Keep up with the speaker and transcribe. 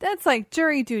That's like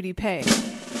jury duty pay.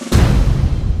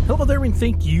 Hello there, and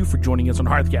thank you for joining us on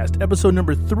Hearthcast, episode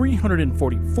number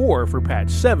 344 for patch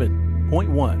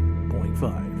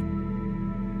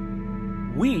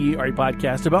 7.1.5. We are a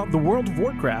podcast about the World of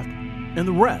Warcraft and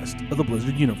the rest of the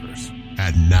Blizzard universe.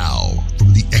 And now,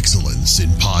 from the Excellence in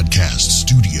Podcast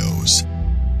Studios,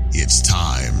 it's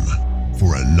time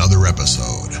for another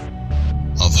episode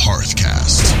of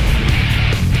Hearthcast.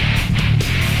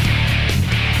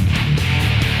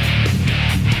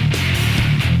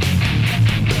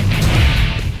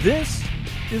 This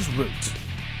is Root.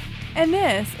 And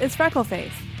this is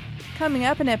Freckleface. Coming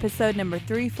up in episode number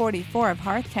 344 of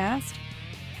Hearthcast,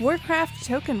 Warcraft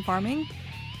token farming,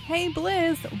 Hey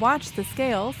Blizz, watch the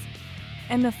scales,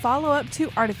 and the follow-up to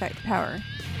Artifact Power.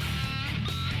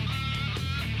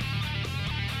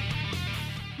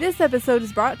 This episode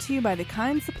is brought to you by the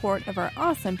kind support of our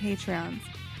awesome Patreons.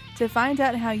 To find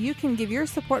out how you can give your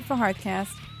support for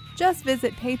Hearthcast, just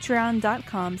visit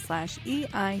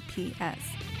patreon.com/EIPS.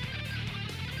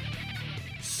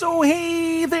 So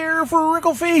hey there,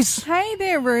 Freckleface! Hey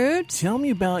there, Root. Tell me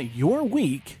about your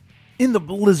week in the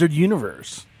Blizzard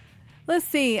universe. Let's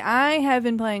see, I have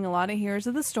been playing a lot of Heroes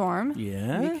of the Storm.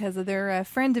 Yeah? Because of their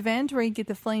friend event where you get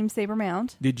the Flame Saber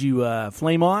mount. Did you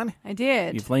flame on? I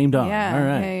did. You flamed on. Yeah, All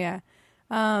right.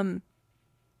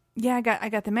 Yeah, I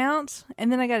got the mount,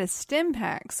 and then I got a stim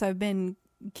pack, so I've been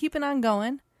keeping on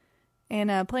going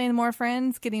and playing more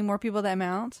friends, getting more people that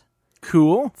mount.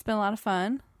 Cool. It's been a lot of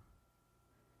fun.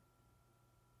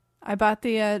 I bought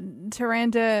the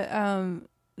Tyrande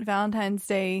Valentine's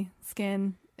Day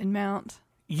skin and mount.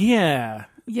 Yeah.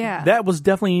 Yeah. That was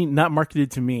definitely not marketed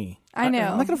to me. I know.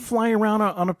 I'm not going to fly around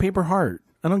on a paper heart.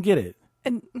 I don't get it.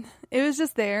 And it was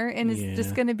just there, and it's Yeah.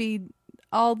 just going to be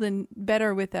all the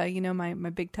better with, my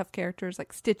big tough characters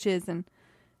like Stitches and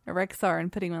Rexar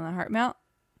and putting them on the heart mount.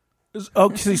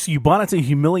 Oh, so you bought it to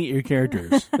humiliate your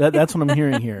characters. That's what I'm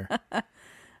hearing here.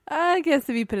 I guess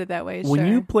if you put it that way, When sure.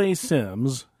 you play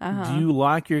Sims, do you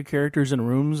lock your characters in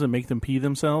rooms and make them pee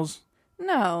themselves?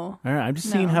 No. All right, I'm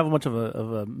just seeing how much of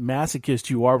a masochist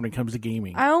you are when it comes to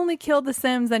gaming. I only kill the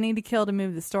Sims I need to kill to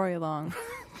move the story along.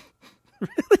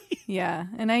 Really? Yeah,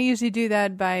 and I usually do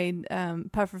that by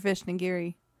Pufferfish and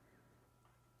Gary.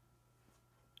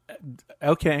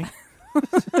 Okay. Do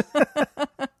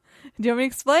you want me to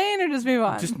explain or just move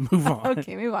on? Just move on.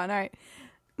 Okay, move on. All right.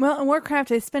 Well, in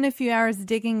Warcraft, I spent a few hours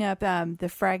digging up the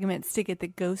fragments to get the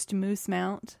Ghost Moose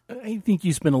mount. I think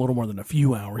you spent a little more than a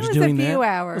few hours It was doing a few that.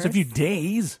 hours. It was a few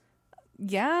days.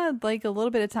 Yeah, like a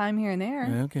little bit of time here and there.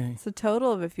 Okay. It's a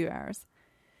total of a few hours.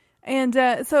 And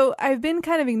so I've been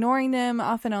kind of ignoring them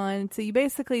off and on. So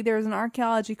there's an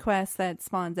archaeology quest that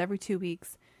spawns every 2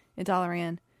 weeks in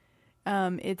Dalaran.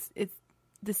 It's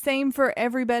the same for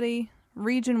everybody,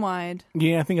 region-wide.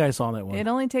 Yeah, I think I saw that one. It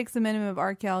only takes a minimum of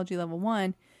archaeology level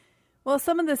 1. Well,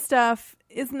 some of the stuff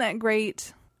isn't that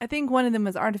great. I think one of them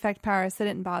was artifact power, so I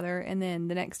didn't bother. And then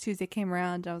the next Tuesday came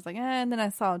around, I was like, and then I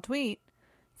saw a tweet.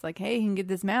 It's like, hey, you can get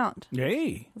this mount.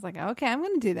 Hey. I was like, okay, I'm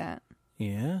going to do that.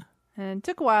 Yeah. And it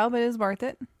took a while, but it was worth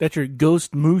it. That's your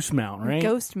Ghost Moose mount, right?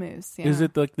 Ghost Moose, yeah. Is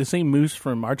it like the same moose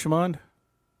from Archimond?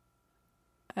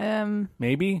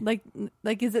 Maybe. Like,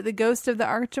 is it the ghost of the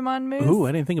Archimond Moose? Ooh,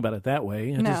 I didn't think about it that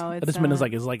way. I it's just meant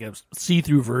not. it's like a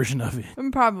see-through version of it.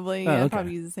 Probably, yeah. okay.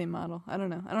 Probably use the same model. I don't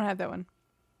know. I don't have that one.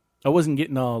 I wasn't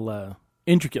getting all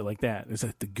intricate like that. It's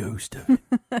like the ghost of it.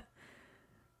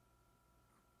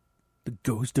 The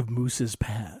ghost of Moose's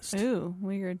past. Ooh,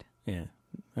 weird. Yeah.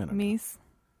 I don't know. Meese.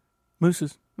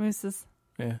 Mooses. Mooses.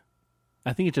 Yeah.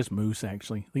 I think it's just moose,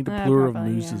 actually. I think the Ah, plural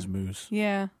probably, of moose yeah. is moose.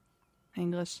 Yeah.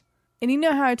 English. And you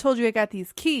know how I told you I got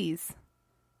these keys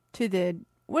to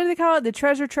what do they call it? The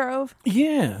treasure trove?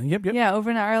 Yeah. Yep. Yeah,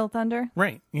 over in Isle of Thunder.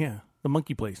 Right. Yeah. The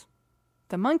monkey place.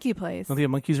 The monkey place. Don't they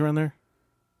have monkeys around there?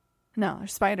 No, they're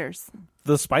spiders.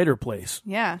 The spider place.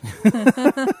 Yeah.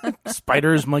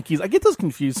 Spiders, monkeys. I get those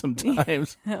confused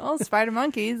sometimes. Well, spider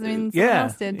monkeys. I mean, someone Yeah.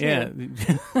 else did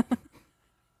too.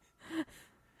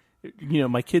 Yeah.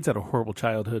 My kids had a horrible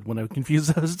childhood when I would confuse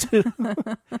those two.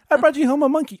 I brought you home a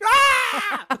monkey.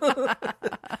 Ah!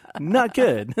 Not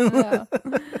good.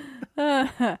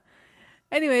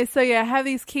 Anyway, so yeah, I have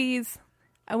these keys.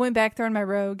 I went back there on my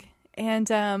rogue, and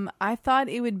I thought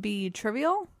it would be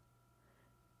trivial.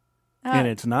 And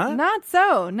it's not? Not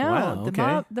so. No. Wow,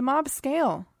 okay. The mob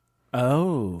scale.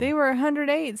 Oh. They were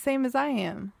 108, same as I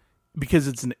am. Because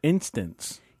it's an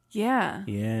instance. Yeah.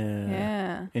 Yeah.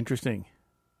 Yeah. Interesting.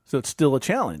 So it's still a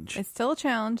challenge. It's still a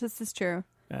challenge. This is true.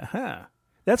 Uh-huh.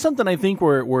 That's something I think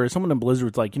where someone in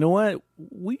Blizzard's like, you know what?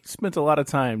 We spent a lot of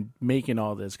time making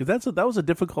all this because that was a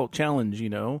difficult challenge,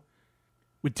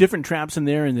 with different traps in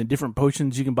there and then different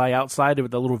potions you can buy outside of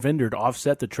it, the little vendor to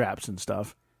offset the traps and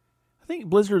stuff. I think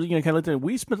Blizzard, kind of looked at it.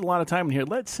 We spent a lot of time in here.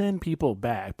 Let's send people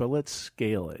back, but let's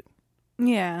scale it.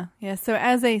 Yeah. So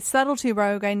as a subtlety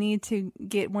rogue, I need to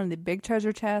get one of the big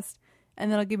treasure chests,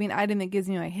 and that'll give me an item that gives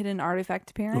me a hidden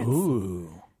artifact appearance.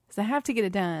 Ooh. So I have to get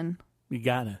it done. You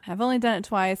gotta. I've only done it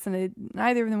twice, and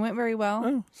neither of them went very well.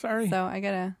 Oh, sorry. So I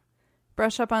gotta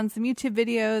brush up on some YouTube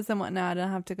videos and whatnot. I'll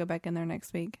have to go back in there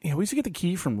next week. Yeah, we used to get the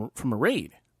key from a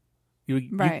raid.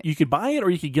 Right. You could buy it, or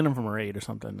you could get them from a raid or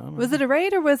something. Was it a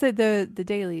raid, or was it the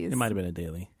dailies? It might have been a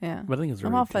daily. Yeah. But I think it's a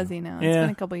I'm raid all too. fuzzy now. It's been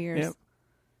a couple years. Yeah.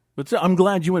 But I'm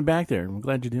glad you went back there. I'm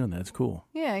glad you're doing that. It's cool.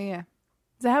 Yeah.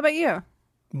 So how about you?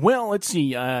 Well, let's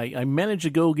see. I managed to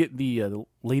go get the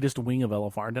latest wing of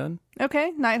LFR done.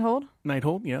 Okay, Nighthold.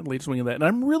 Nighthold, yeah, the latest wing of that. And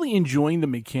I'm really enjoying the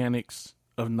mechanics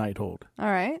of Nighthold. All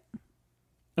right.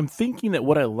 I'm thinking that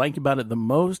what I like about it the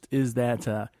most is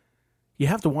that you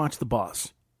have to watch the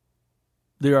boss.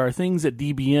 There are things that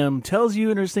DBM tells you,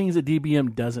 and there's things that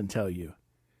DBM doesn't tell you.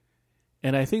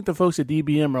 And I think the folks at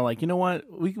DBM are like, you know what?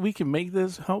 We can make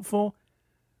this helpful,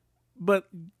 but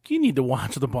you need to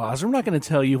watch the boss. I'm not going to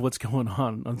tell you what's going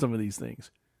on some of these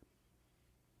things.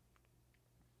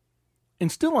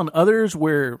 And still on others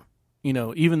where,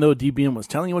 even though DBM was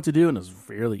telling you what to do and it was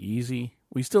fairly easy,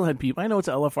 we still had people. I know it's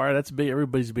LFR. That's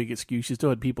everybody's big excuse. You still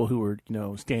had people who were,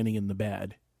 standing in the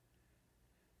bad.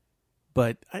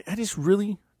 But I just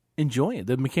really enjoy it.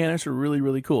 The mechanics are really,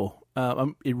 really cool.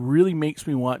 It really makes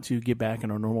me want to get back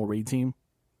in our normal raid team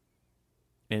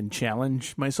and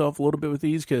challenge myself a little bit with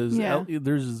these because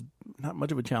there's not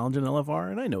much of a challenge in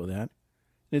LFR, and I know that.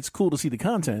 It's cool to see the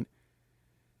content,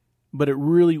 but it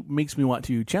really makes me want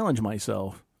to challenge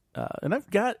myself. And I've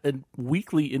got a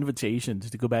weekly invitation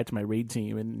to go back to my raid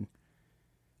team, and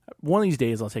one of these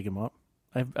days I'll take them up.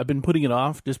 I've been putting it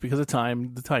off just because of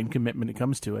the time commitment that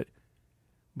comes to it.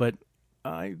 But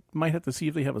I might have to see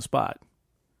if they have a spot.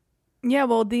 Yeah,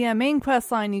 well, the main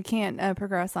quest line, you can't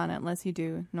progress on it unless you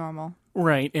do normal.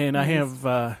 Right, and I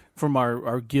have, from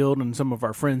our guild and some of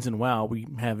our friends in WoW, we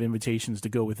have invitations to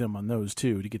go with them on those,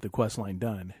 too, to get the quest line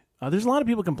done. There's a lot of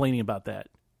people complaining about that.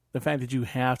 The fact that you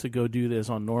have to go do this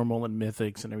on normal and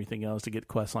mythics and everything else to get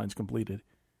quest lines completed.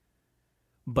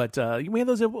 But we have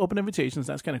those open invitations.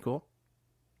 That's kind of cool.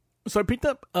 So I picked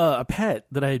up a pet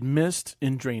that I had missed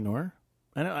in Draenor.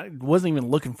 I wasn't even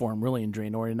looking for him really in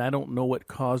Draenor, and I don't know what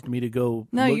caused me to go.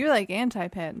 No, you're like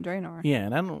anti-pet in Draenor. Yeah,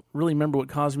 and I don't really remember what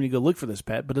caused me to go look for this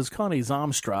pet, but it's called a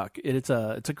Zomstrak. It's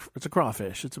a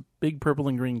crawfish. It's a big purple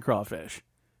and green crawfish.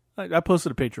 I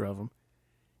posted a picture of him,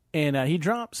 and he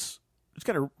drops. It's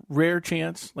got a rare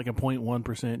chance, like a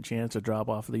 0.1% chance to drop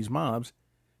off of these mobs.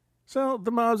 So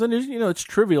the mobs, and it's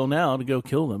trivial now to go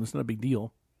kill them. It's not a big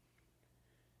deal.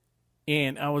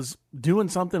 And I was doing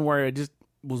something where I just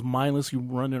was mindlessly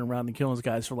running around and killing these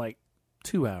guys for like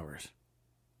 2 hours,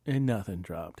 and nothing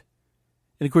dropped.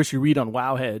 And of course, you read on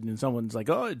Wowhead, and someone's like,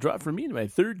 "Oh, it dropped for me to my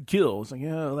third kill." It's like,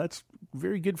 "Yeah, that's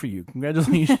very good for you.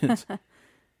 Congratulations."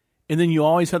 And then you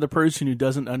always have the person who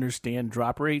doesn't understand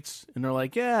drop rates, and they're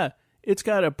like, "Yeah, it's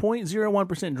got a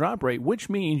 0.01% drop rate, which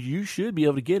means you should be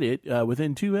able to get it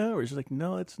within 2 hours." It's like,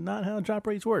 no, it's not how drop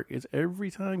rates work. It's every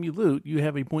time you loot, you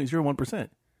have a 0.01%.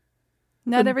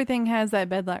 Not everything has that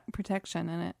bedlock protection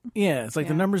in it. Yeah, it's like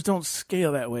the numbers don't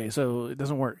scale that way, so it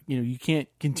doesn't work. You can't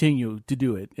continue to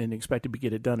do it and expect to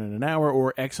get it done in an hour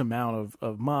or X amount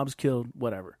of mobs killed,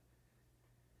 whatever.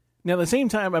 Now, at the same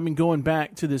time, I've been going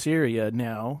back to this area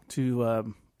now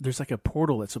to, there's like a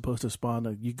portal that's supposed to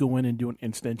spawn. You go in and do an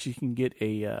instance, you can get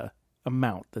a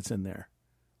mount that's in there.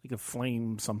 Like a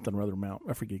flame something or other mount.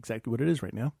 I forget exactly what it is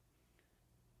right now.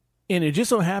 And it just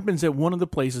so happens that one of the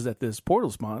places that this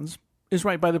portal spawns is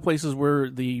right by the places where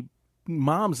the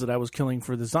mobs that I was killing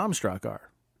for the Zomstrak are.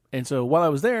 And so while I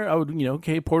was there, I would,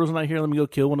 okay, portal's not here, let me go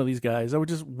kill one of these guys. I would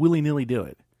just willy-nilly do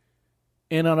it.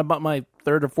 And on about my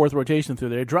third or fourth rotation through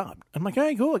there, it dropped. I'm like, all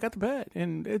right, cool, I got the pet.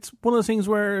 And it's one of those things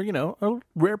where, a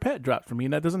rare pet dropped for me,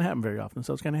 and that doesn't happen very often,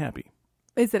 so I was kind of happy.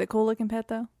 Is it a cool-looking pet,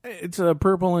 though? It's a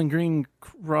purple and green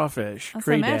crawfish.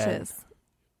 Also matches.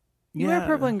 You wear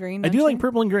purple and green, I do like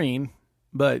purple and green.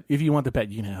 But if you want the pet,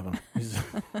 you can have him.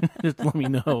 Just let me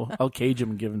know. I'll cage him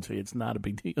and give him to you. It's not a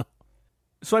big deal.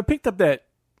 So I picked up that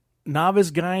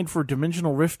novice guide for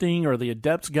dimensional rifting or the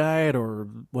adept's guide or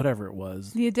whatever it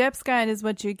was. The adept's guide is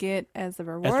what you get as a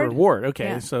reward. As a reward, okay.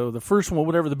 Yeah. So the first one,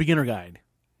 whatever, the beginner guide.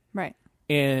 Right.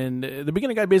 And the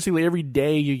beginner guide, basically every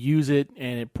day you use it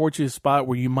and it ports you to a spot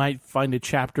where you might find a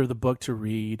chapter of the book to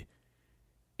read.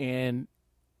 And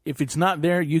if it's not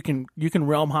there, you can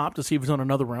realm hop to see if it's on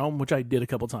another realm, which I did a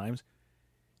couple times.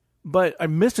 But I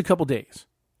missed a couple days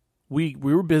we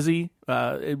were busy.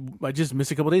 I just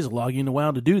missed a couple days of logging into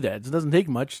WoW to do that. It doesn't take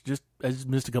much. I just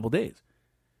missed a couple days.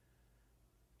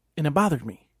 And it bothered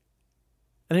me.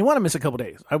 And I didn't want to miss a couple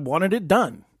days. I wanted it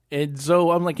done. And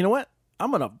so I'm like, you know what?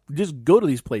 I'm going to just go to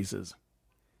these places.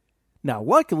 Now,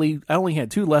 luckily, I only had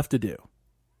 2 left to do.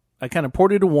 I kind of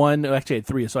ported to 1. Actually, I had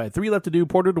 3. So I had 3 left to do,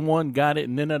 ported to 1, got it,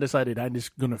 and then I decided I'm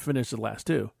just going to finish the last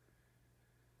 2.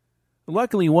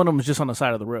 Luckily, one of them was just on the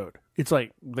side of the road. It's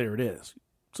like, there it is.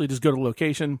 So you just go to the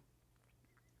location,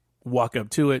 walk up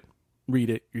to it, read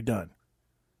it, you're done.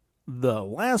 The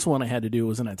last one I had to do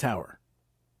was in a tower.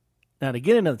 Now, to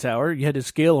get into the tower, you had to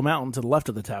scale a mountain to the left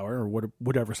of the tower, or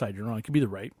whatever side you're on. It could be the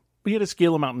right. But you had to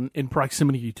scale a mountain in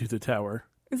proximity to the tower.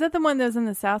 Is that the one that was in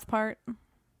the south part?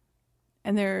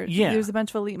 And there's a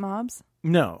bunch of elite mobs?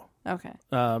 No. Okay.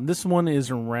 This one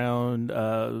is around,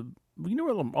 you know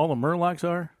where all the Murlocs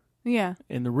are? Yeah.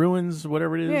 In the ruins,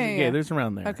 whatever it is? Yeah. There's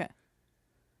around there. Okay.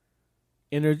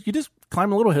 And you just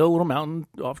climb a little hill, a little mountain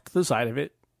off to the side of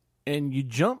it, and you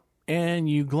jump and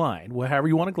you glide. However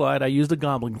you want to glide. I used a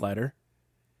goblin glider.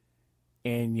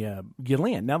 And you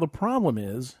land. Now, the problem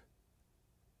is,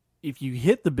 if you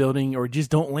hit the building or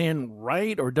just don't land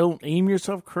right or don't aim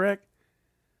yourself correct,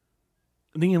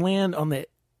 then you land on the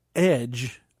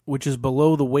edge, which is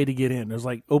below the way to get in. There's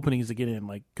like openings to get in,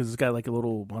 like because it's got like a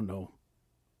little, I don't know,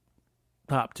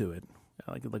 top to it,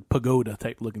 like pagoda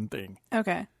type looking thing.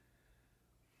 Okay.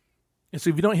 And so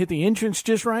if you don't hit the entrance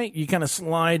just right, you kind of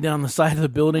slide down the side of the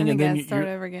building, and then you start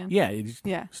over again. Yeah,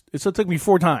 yeah. So it took me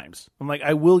 4 times. I'm like,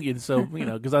 I will get so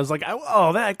because I was like,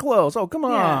 oh, that close. Oh, come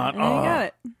on. Yeah, and you got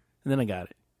it. And then I got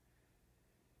it.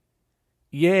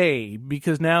 Yay!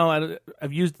 Because now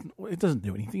I've used. It doesn't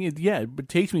do anything. It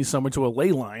takes me somewhere to a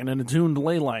ley line, an attuned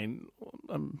ley line.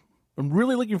 I'm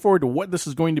really looking forward to what this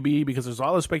is going to be because there's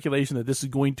all the speculation that this is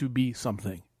going to be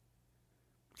something.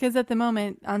 Because at the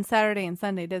moment, on Saturday and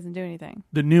Sunday, it doesn't do anything.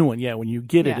 The new one, when you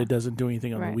get it, it doesn't do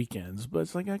anything on the Right. weekends. But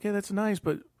it's like, okay, that's nice,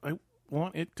 but I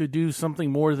want it to do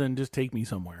something more than just take me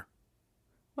somewhere.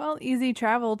 Well, easy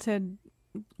travel to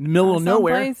Middle of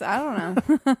nowhere. someplace, I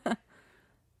don't know.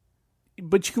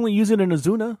 But you can only use it in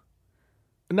Azuna.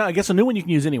 No, I guess a new one you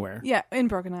can use anywhere. Yeah, in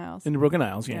Broken Isles. In the Broken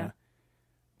Isles, yeah.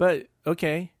 But,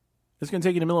 okay, it's going to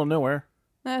take you to the middle of nowhere.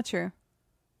 That's true.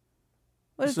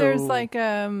 What if there's like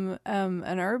an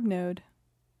herb node?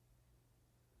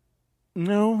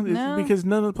 No, No? because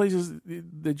none of the places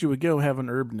that you would go have an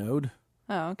herb node.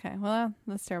 Oh, okay. Well,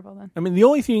 that's terrible then. I mean, the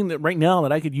only thing that right now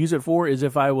that I could use it for is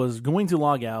if I was going to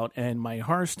log out and my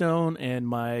Hearthstone and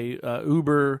my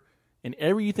Uber and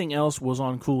everything else was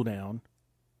on cooldown.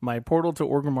 My portal to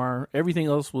Orgrimmar, everything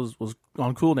else was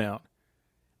on cooldown.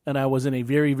 And I was in a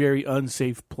very, very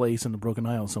unsafe place in the Broken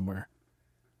Isles somewhere.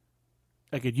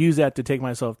 I could use that to take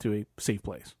myself to a safe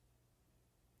place.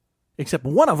 Except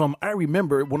one of them, I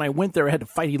remember when I went there, I had to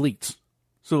fight elites.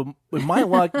 So with my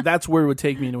luck, that's where it would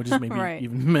take me, and it would just make me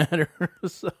even madder.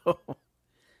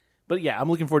 But yeah, I'm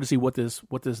looking forward to see what this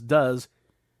does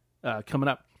coming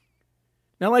up.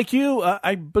 Now, like you,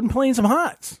 I've been playing some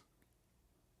HOTS.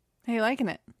 How you liking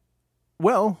it?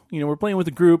 Well, we're playing with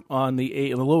a group on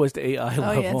the lowest AI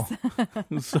level.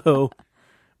 Yes. So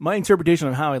my interpretation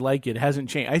of how I like it hasn't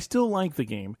changed. I still like the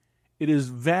game. It is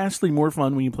vastly more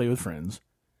fun when you play with friends.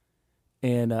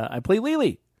 And I play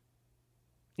Lily.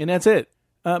 And that's it.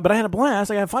 But I had a blast.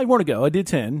 I got 5 more to go. I did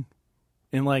 10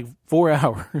 in like 4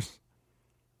 hours.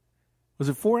 Was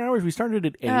it 4 hours? We started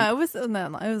at 8. It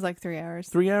was like 3 hours.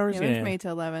 3 hours? Yeah, it was from 8 to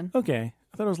 11. Okay.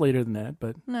 I thought it was later than that,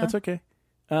 but No. that's okay.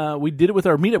 We did it with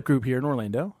our meetup group here in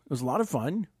Orlando. It was a lot of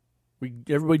fun.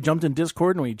 Everybody jumped in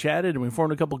Discord and we chatted and we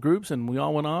formed a couple groups and we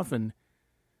all went off and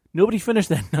nobody finished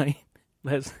that night.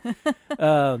 That's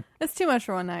too much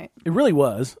for one night. It really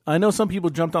was. I know some people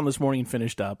jumped on this morning and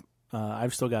finished up.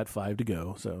 I've still got 5 to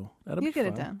go, so that'll be fun. You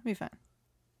get it done. It'll be fine.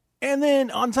 And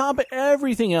then on top of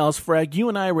everything else, Frag, you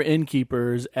and I were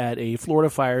innkeepers at a Florida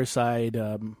Fireside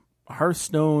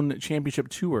Hearthstone Championship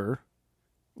Tour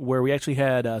where we actually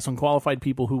had some qualified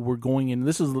people who were going in.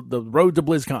 This is the road to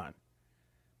BlizzCon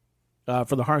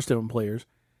for the Hearthstone players.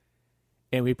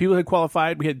 And we had people who had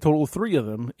qualified. We had a total of 3 of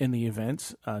them in the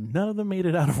event. None of them made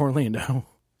it out of Orlando.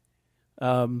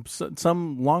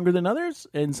 Some longer than others,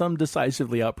 and some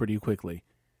decisively out pretty quickly.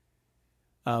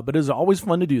 But it was always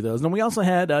fun to do those. And then we also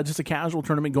had just a casual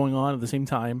tournament going on at the same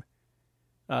time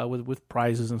with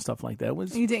prizes and stuff like that.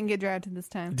 You didn't get drafted this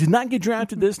time. Did not get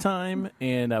drafted this time,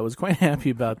 and I was quite happy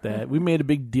about that. We made a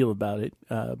big deal about it,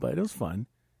 but it was fun.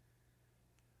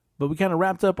 But we kind of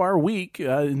wrapped up our week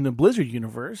in the Blizzard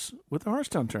universe with the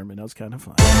Hearthstone tournament. That was kind of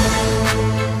fun.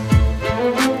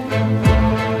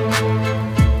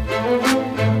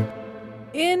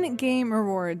 In in-game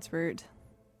rewards, Root.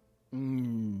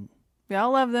 We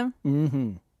all love them.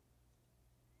 Mm-hmm.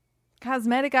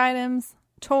 Cosmetic items,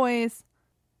 toys,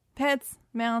 pets,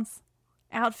 mounts,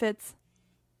 outfits,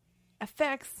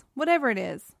 effects, whatever it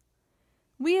is.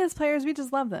 We as players, we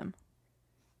just love them.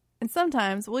 And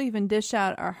sometimes we'll even dish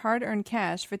out our hard-earned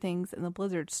cash for things in the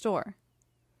Blizzard store.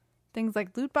 Things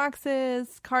like loot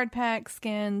boxes, card packs,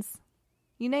 skins,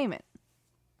 you name it.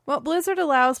 Well, Blizzard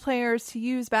allows players to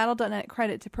use Battle.net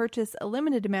credit to purchase a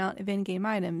limited amount of in-game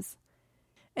items.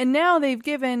 And now they've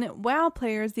given WoW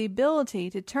players the ability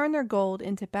to turn their gold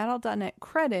into Battle.net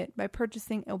credit by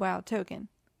purchasing a WoW token.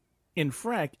 In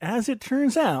fact, as it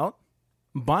turns out,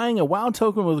 buying a WoW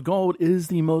token with gold is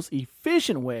the most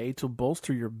efficient way to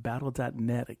bolster your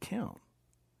Battle.net account.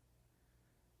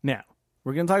 Now,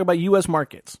 we're going to talk about U.S.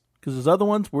 markets, because there's other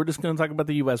ones. We're just going to talk about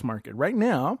the U.S. market. Right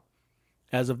now,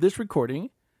 as of this recording,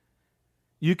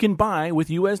 you can buy with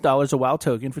U.S. dollars a WoW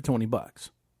token for $20.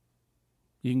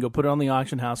 You can go put it on the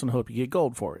auction house and hope you get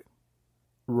gold for it.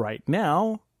 Right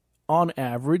now, on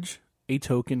average, a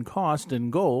token costs in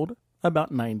gold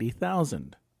about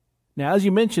 $90,000. Now, as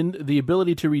you mentioned, the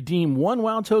ability to redeem one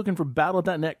WoW token for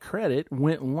Battle.net credit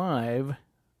went live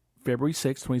February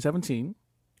 6, 2017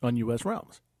 on U.S.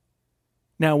 Realms.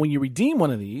 Now, when you redeem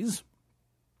one of these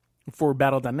for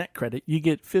Battle.net credit, you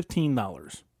get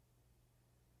 $15.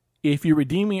 If you're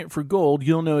redeeming it for gold,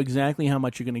 you'll know exactly how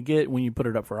much you're going to get when you put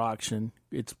it up for auction.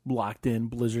 It's locked in.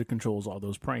 Blizzard controls all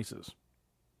those prices.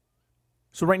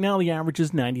 So right now, the average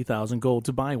is 90,000 gold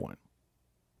to buy one.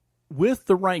 With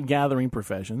the right gathering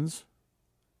professions,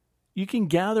 you can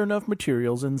gather enough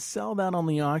materials and sell that on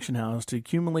the auction house to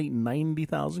accumulate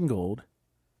 90,000 gold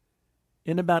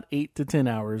in about 8 to 10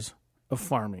 hours of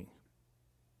farming.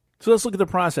 So let's look at the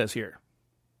process here.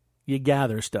 You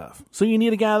gather stuff. So you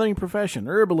need a gathering profession.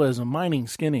 Herbalism, mining,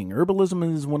 skinning.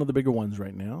 Herbalism is one of the bigger ones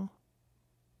right now.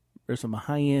 There's some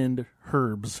high-end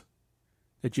herbs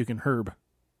that you can herb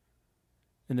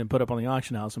and then put up on the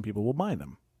auction house and people will buy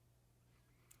them.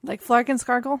 Like Flark and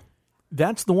Skarkle?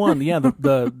 That's the one. Yeah,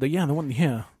 the one.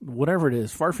 Yeah, whatever it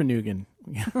is, Farfanugan.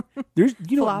 Yeah. There's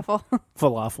Falafel.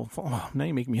 Falafel. Oh, now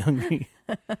you make me hungry.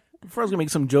 Before I was gonna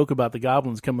make some joke about the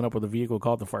goblins coming up with a vehicle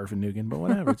called the Farfanugan, but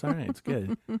whatever. It's all right. It's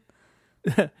good.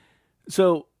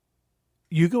 So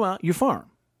you go out, you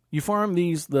farm. You farm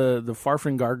these the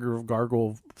Farfan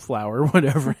gargle flower,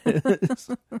 whatever it is.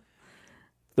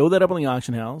 Throw that up on the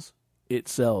auction house. It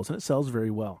sells, and it sells very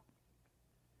well.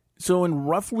 So in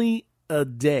roughly a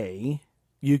day,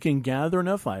 you can gather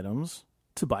enough items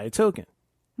to buy a token.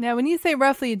 Now, when you say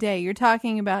roughly a day, you're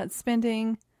talking about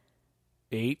spending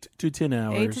 8 to 10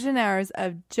 hours. 8 to 10 hours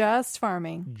of just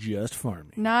farming. Just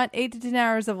farming. Not 8 to 10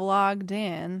 hours of logged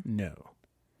in. No.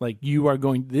 Like you are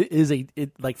going,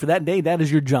 like for that day, that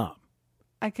is your job.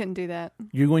 I couldn't do that.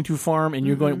 You're going to farm and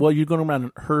you're going around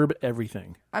and herb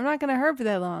everything. I'm not going to herb for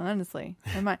that long, honestly.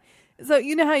 I might. So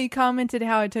you know how you commented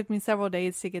how it took me several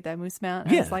days to get that moose mount?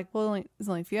 And yeah. I was like, well, it's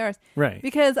only a few hours. Right.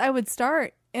 Because I would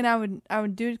start and I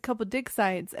would do a couple dig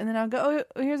sites and then I'll go,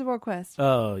 oh, here's a world quest.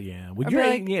 Oh, yeah. But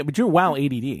like, you're WoW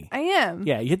ADD. I am.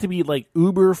 Yeah, you have to be like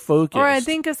uber focused. Or I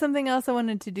think of something else I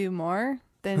wanted to do more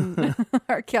than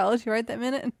archaeology right that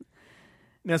minute.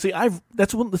 Now, see,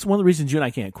 that's one of the reasons you and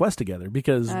I can't quest together,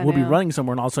 because we'll be running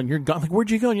somewhere and all of a sudden you're gone. Like, where'd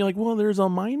you go? And you're like, well, there's a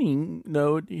mining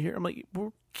node here. I'm like,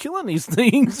 we're killing these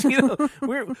things. You know,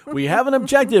 we have an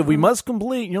objective we must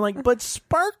complete. And you're like, but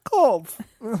Sparkle.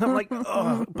 I'm like,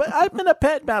 oh, but I'm in a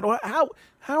pet battle. How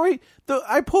are you?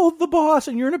 I pulled the boss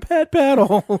and you're in a pet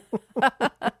battle.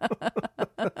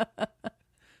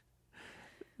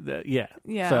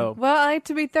 Yeah. So, well, I like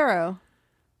to be thorough.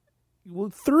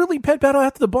 Well, thoroughly pet battle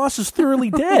after the boss is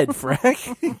thoroughly dead,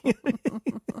 Frack.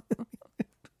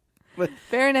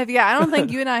 Fair enough. Yeah, I don't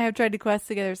think you and I have tried to quest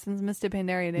together since Mr.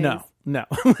 Pandaria days. No.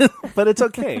 But it's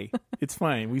okay. It's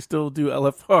fine. We still do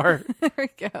LFR. There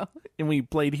we go. And we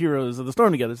played Heroes of the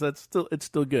Storm together, so it's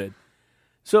still good.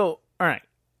 So, all right.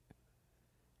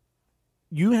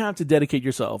 You have to dedicate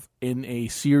yourself in a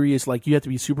serious, like you have to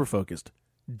be super focused.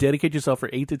 Dedicate yourself for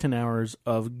 8 to 10 hours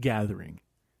of gathering.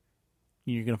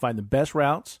 You're going to find the best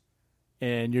routes,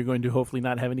 and you're going to hopefully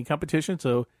not have any competition,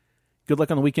 so good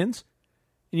luck on the weekends.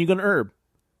 And you're going to herb,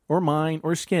 or mine,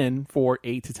 or skin for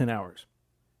 8 to 10 hours.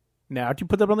 Now, after you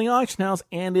put that on the auction house,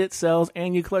 and it sells,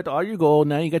 and you collect all your gold,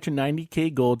 now you got your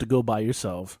 90k gold to go buy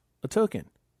yourself a token.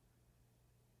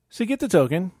 So you get the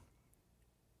token.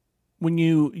 When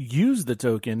you use the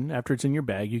token, after it's in your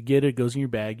bag, you get it, it goes in your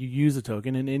bag, you use the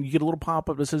token, and you get a little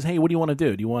pop-up that says, hey, what do you want to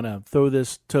do? Do you want to throw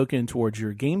this token towards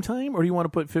your game time, or do you want to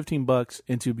put $15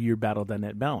 into your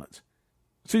Battle.net balance?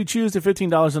 So you choose the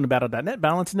 $15 in the Battle.net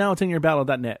balance, and now it's in your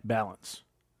Battle.net balance.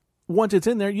 once it's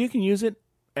in there, you can use it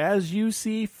as you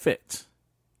see fit.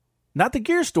 Not the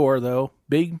gear store, though.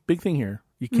 Big thing here.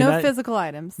 You cannot, no physical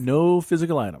items. No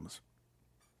physical items.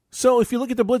 So if you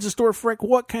look at the Blizzard store, Frick,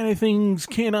 what kind of things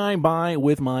can I buy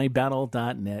with my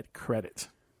Battle.net credit?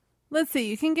 Let's see.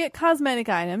 You can get cosmetic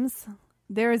items.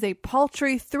 There is a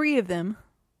paltry 3 of them.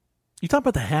 You talk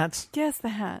about the hats? Yes, the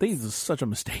hats. These are such a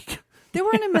mistake. They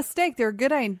weren't a mistake. They're a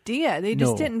good idea. They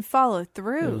just didn't follow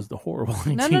through. It was the horrible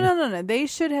idea. No. They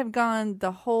should have gone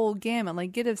the whole gamut.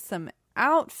 Like, get us some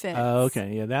outfits.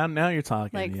 Okay. Yeah, now you're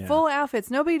talking. Like, full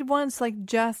outfits. Nobody wants, like,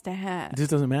 just a hat. It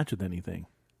just doesn't match with anything.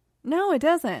 No, it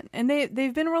doesn't. And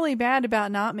they've been really bad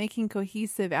about not making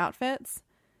cohesive outfits.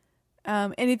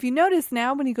 And if you notice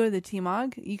now, when you go to the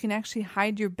T-Mog, you can actually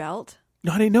hide your belt.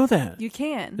 No, I didn't know that. You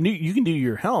can. And you can do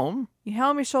your helm. You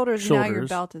helm your shoulders, and now your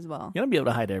belt as well. You gotta be able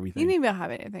to hide everything. You need to be able to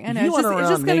hide everything. I know. If you it's run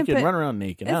just around naked, put, run around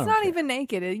naked. It's not even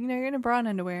naked. You know, you're in a bra and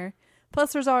underwear.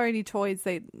 Plus, there's already toys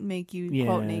that make you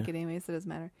quote naked anyway, so it doesn't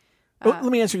matter. Let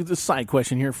me ask you this side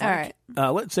question here, Frank. All right.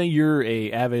 Let's say you're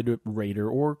a avid raider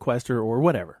or quester or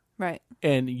whatever. Right.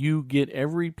 And you get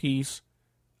every piece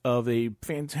of a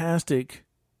fantastic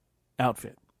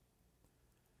outfit.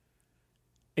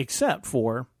 Except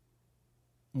for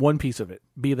one piece of it,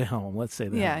 be the helm. Let's say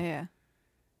that. Yeah.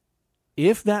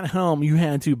 If that helm you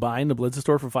had to buy in the Blizzard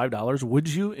store for $5, would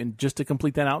you, and just to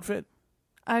complete that outfit?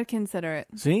 I'd consider it.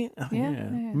 See? Yeah.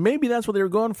 Maybe that's what they were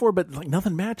going for, but like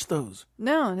nothing matched those.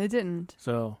 No, they didn't.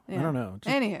 So, I don't know.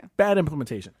 Just Anywho. bad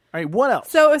implementation. All right, what else?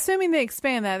 So, assuming they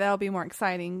expand that'll be more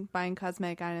exciting, buying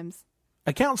cosmetic items.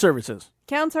 Account services.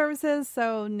 Account services,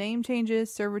 so name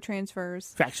changes, server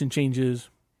transfers. Faction changes.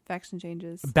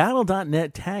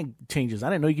 Battle.net tag changes. I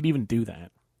didn't know you could even do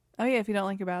that. Oh, yeah, if you don't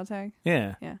like your battle tag?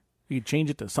 Yeah. Yeah. You could change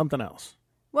it to something else.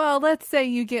 Well, let's say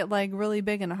you get like really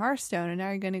big into Hearthstone and now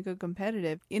you're going to go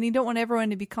competitive. And you don't want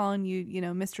everyone to be calling you,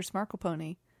 Mr. Smarkle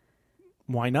Pony.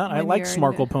 Why not? I like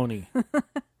Smarkle Pony. I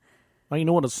don't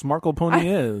know what a Smarkle Pony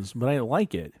is, but I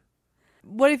like it.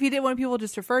 What if you didn't want people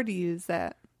just refer to you as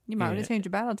that? You might want to change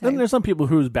your battle tag. Then there's some people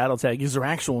whose battle tag is their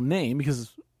actual name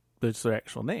because it's their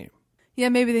actual name. Yeah,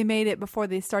 maybe they made it before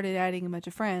they started adding a bunch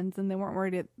of friends and they weren't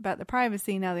worried about the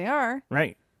privacy. Now they are.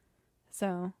 Right.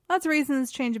 So, lots of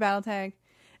reasons to change a battle tag.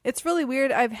 It's really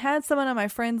weird. I've had someone on my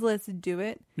friends list do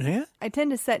it. Yeah? I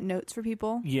tend to set notes for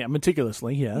people. Yeah,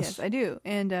 meticulously, yes. Yes, I do.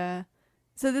 And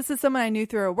so this is someone I knew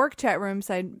through a work chat room,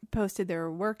 so I posted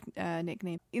their work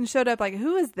nickname. And showed up like,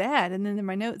 who is that? And then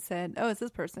my note said, oh, it's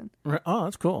this person. Right. Oh,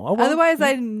 that's cool. Oh, well, otherwise,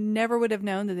 I never would have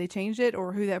known that they changed it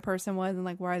or who that person was and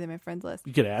like, why are they on my friends list?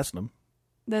 You could ask them.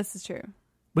 This is true.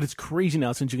 But it's crazy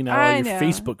now since you can add all your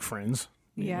Facebook friends.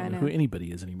 Yeah, I know. Who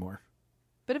anybody is anymore.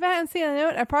 But if I hadn't seen a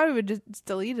note, I probably would just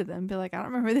deleted them and be like, I don't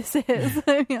remember who this is,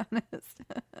 to be honest.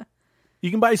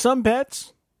 You can buy some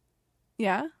pets.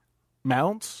 Yeah.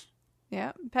 Mounts.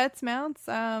 Yeah. Pets, mounts.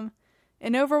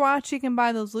 In Overwatch, you can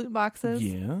buy those loot boxes.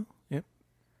 Yeah. Yep.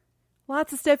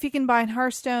 Lots of stuff you can buy in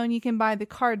Hearthstone. You can buy the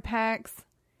card packs.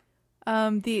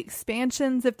 The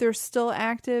expansions, if they're still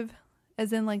active,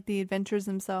 as in like the adventures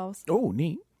themselves. Oh,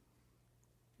 neat.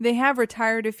 They have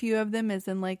retired a few of them, as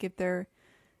in like if they're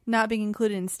not being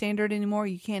included in standard anymore,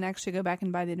 you can't actually go back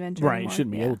and buy the adventure Right, anymore. you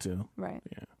shouldn't be able to. Right.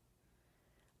 Yeah.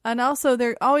 And also,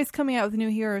 they're always coming out with new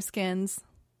hero skins.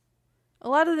 A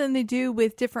lot of them they do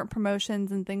with different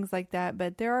promotions and things like that,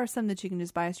 but there are some that you can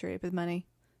just buy straight up with money.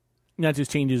 And that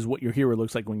just changes what your hero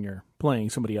looks like when you're playing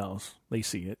somebody else. They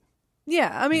see it.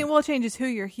 Yeah, I mean, well, it changes who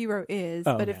your hero is,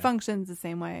 but it yeah. functions the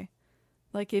same way.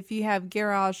 Like if you have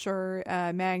Garrosh or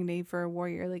Magni for a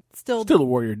warrior, like still a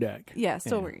warrior deck. Yeah,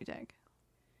 still warrior deck.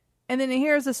 And then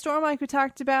here's a Storm like we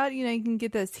talked about. You know, you can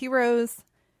get those heroes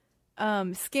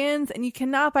skins, and you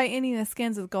cannot buy any of the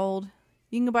skins with gold.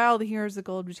 You can buy all the heroes with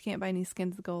gold, but you can't buy any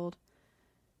skins with gold.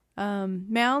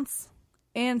 Mounts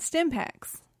and stim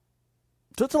packs.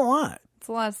 So it's a lot. It's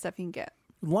a lot of stuff you can get.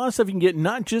 A lot of stuff you can get,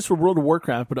 not just for World of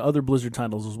Warcraft, but other Blizzard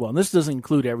titles as well. And this doesn't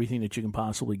include everything that you can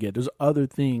possibly get. There's other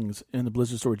things in the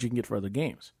Blizzard store that you can get for other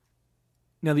games.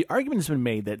 Now, the argument has been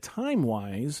made that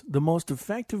time-wise, the most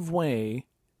effective way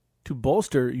to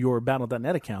bolster your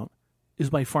Battle.net account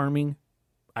is by farming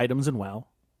items in WoW,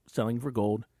 selling for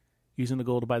gold, using the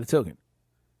gold to buy the token.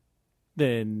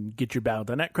 Then get your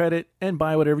Battle.net credit and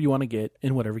buy whatever you want to get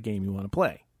in whatever game you want to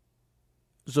play.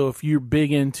 So if you're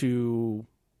big into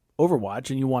Overwatch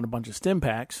and you want a bunch of stim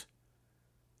packs,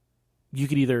 you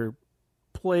could either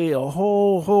play a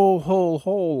whole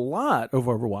lot of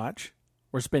Overwatch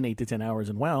or spend 8 to 10 hours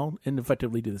in WoW and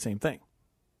effectively do the same thing.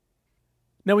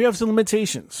 Now we have some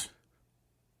limitations.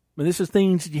 But this is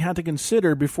things that you have to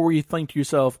consider before you think to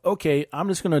yourself, okay, I'm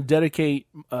just going to dedicate,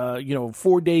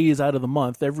 4 days out of the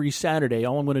month, every Saturday.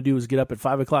 All I'm going to do is get up at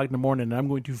 5 o'clock in the morning and I'm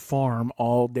going to farm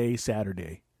all day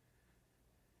Saturday.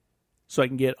 So I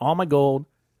can get all my gold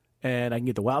and I can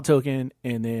get the WoW token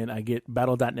and then I get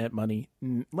Battle.net money.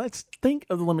 Let's think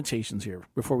of the limitations here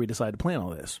before we decide to plan all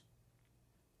this.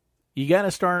 You got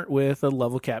to start with a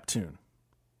level cap toon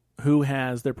who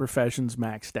has their professions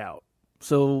maxed out.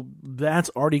 So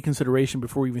that's already consideration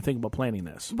before we even think about planning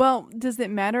this. Well, does it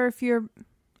matter if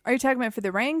are you talking about for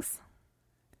the ranks?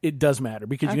 It does matter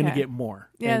because you're going to get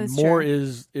more. Yeah, and that's more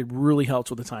true. it really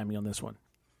helps with the timing on this one.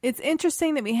 It's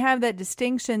interesting that we have that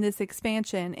distinction, this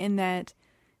expansion, in that,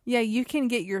 yeah, you can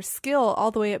get your skill all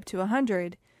the way up to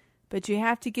 100, but you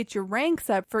have to get your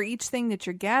ranks up for each thing that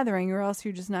you're gathering, or else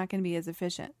you're just not going to be as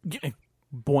efficient.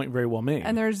 Point very well made.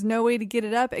 And there's no way to get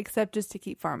it up except just to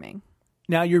keep farming.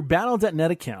 Now, your Battle.net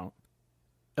account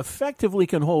effectively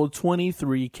can hold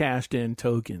 23 cashed-in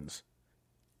tokens.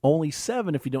 Only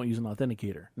 7 if you don't use an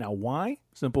authenticator. Now, why?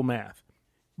 Simple math.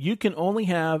 You can only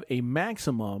have a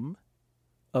maximum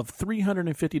of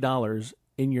 $350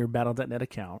 in your Battle.net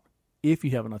account if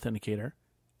you have an authenticator,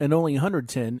 and only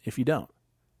 $110 if you don't.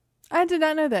 I did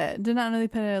not know that. Did not know they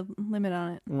put a limit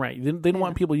on it. Right. They don't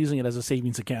want people using it as a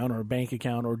savings account or a bank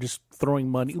account or just throwing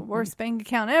money. It's the worst bank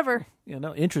account ever.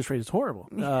 Interest rate is horrible.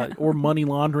 Or money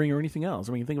laundering or anything else.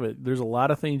 I mean, think of it. There's a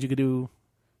lot of things you could do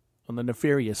on the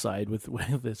nefarious side with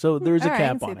this. So there's a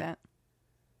cap on it.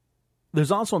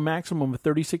 There's also a maximum of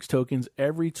 36 tokens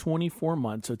every 24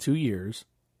 months, so 2 years,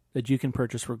 that you can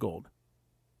purchase for gold.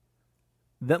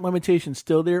 That limitation's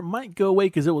still there. Might go away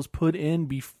because it was put in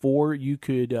before you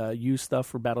could use stuff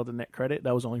for Battle.net credit.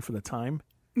 That was only for the time.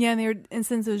 Yeah, and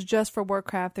since it was just for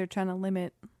Warcraft, they're trying to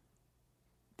limit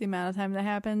the amount of time that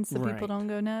happens so people don't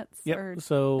go nuts or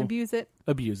abuse it.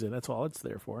 Abuse it. That's all it's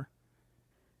there for.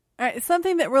 All right,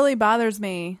 something that really bothers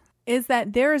me is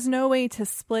that there is no way to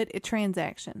split a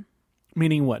transaction.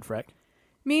 Meaning what, Freck?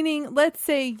 Meaning, let's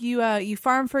say you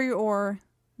farm for your ore.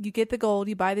 You get the gold,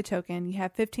 you buy the token, you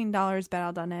have $15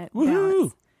 Battle.net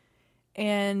balance.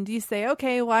 And you say,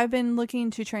 okay, well, I've been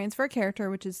looking to transfer a character,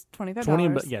 which is $25.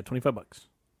 $25.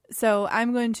 So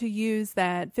I'm going to use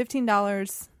that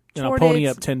 $15 and I'll pony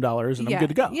up $10 and I'm good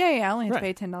to go. Yeah, I only have to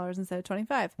pay $10 instead of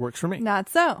 $25. Works for me. Not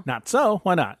so. Not so?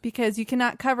 Why not? Because you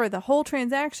cannot cover the whole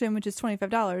transaction, which is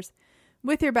 $25,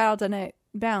 with your Battle.net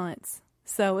balance.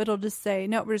 So it'll just say,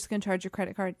 no, we're just going to charge your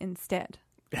credit card instead.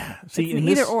 See, it's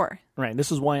either or. Right. This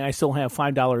is why I still have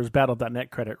 $5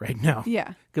 Battle.net credit right now.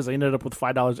 Yeah. Because I ended up with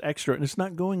 $5 extra and it's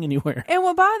not going anywhere. And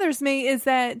what bothers me is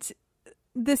that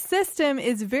the system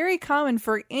is very common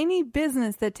for any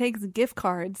business that takes gift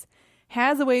cards,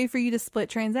 has a way for you to split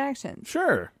transactions.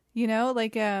 Sure.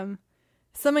 Like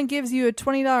someone gives you a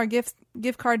 $20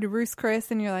 gift card to Ruth's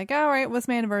Chris and you're like, all right, what's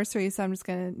my anniversary? So I'm just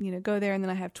going to, go there and then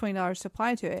I have $20 to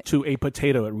apply to it. To a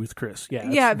potato at Ruth's Chris. Yeah.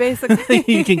 Yeah, basically.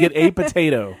 You can get a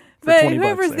potato. But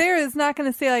whoever's there is not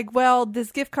going to say like, well,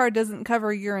 this gift card doesn't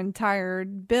cover your entire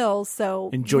bill, so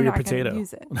enjoy your not potato.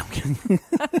 Use it. No, I'm kidding.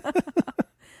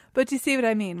 But you see what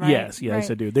I mean, right? Yes,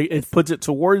 right. I do. It puts it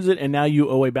towards it, and now you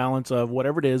owe a balance of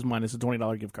whatever it is minus a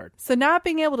 $20 gift card. So not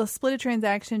being able to split a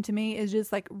transaction to me is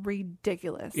just like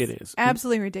ridiculous. It is.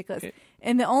 Absolutely ridiculous.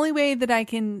 And the only way that I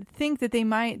can think that they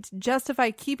might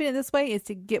justify keeping it this way is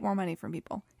to get more money from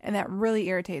people. And that really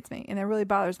irritates me. And that really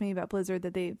bothers me about Blizzard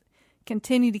that they've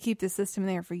continued to keep this system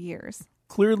there for years.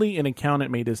 Clearly an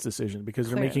accountant made this decision because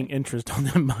they're making interest on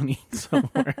that money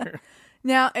somewhere.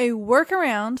 Now, a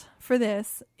workaround for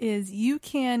this is you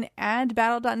can add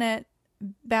Battle.net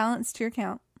balance to your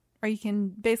account, or you can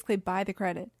basically buy the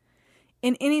credit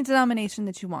in any denomination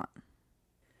that you want.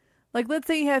 Like, let's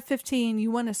say you have 15,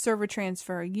 you want a server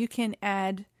transfer. You can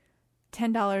add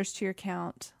 $10 to your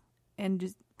account and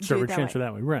just server transfer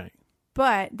that way, right?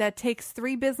 But that takes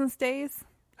 3 business days.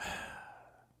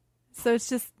 So it's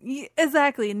just,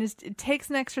 exactly, and it takes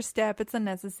an extra step. It's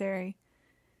unnecessary.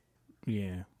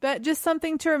 Yeah. But just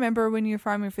something to remember when you're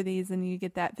farming for these and you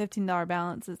get that $15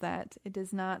 balance is that it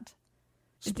does not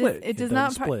split. It does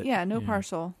not split.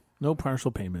 Partial. No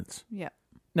partial payments. Yeah.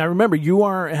 Now remember, you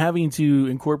are having to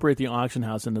incorporate the auction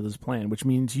house into this plan, which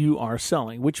means you are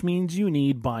selling, which means you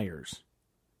need buyers.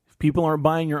 If people aren't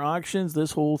buying your auctions,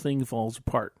 this whole thing falls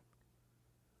apart.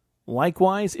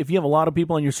 Likewise, if you have a lot of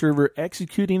people on your server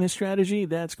executing this strategy,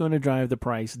 that's going to drive the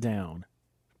price down.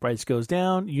 Price goes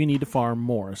down, you need to farm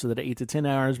more so that 8 to 10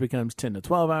 hours becomes 10 to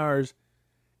 12 hours,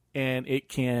 and it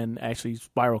can actually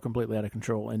spiral completely out of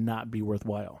control and not be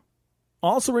worthwhile.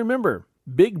 Also remember,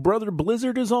 Big Brother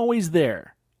Blizzard is always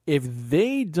there. If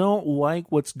they don't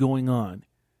like what's going on,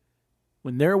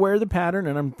 when they're aware of the pattern,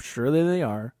 and I'm sure that they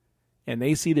are, and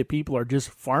they see that people are just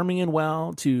farming in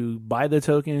WoW to buy the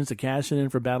tokens, to cash it in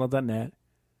for Battle.net,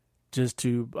 just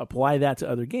to apply that to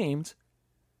other games,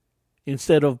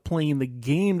 instead of playing the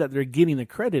game that they're getting the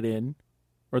credit in,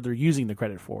 or they're using the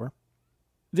credit for,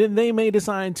 then they may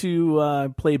decide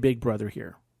to play Big Brother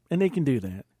here. And they can do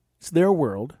that. It's their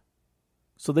world.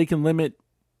 So they can limit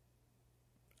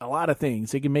a lot of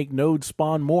things. They can make nodes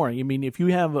spawn more. I mean, if you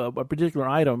have a particular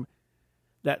item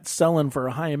that's selling for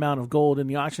a high amount of gold in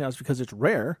the auction house because it's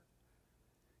rare,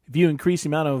 if you increase the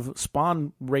amount of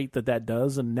spawn rate that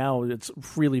does, and now it's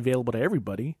freely available to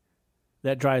everybody,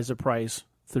 that drives the price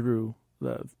through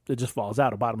it just falls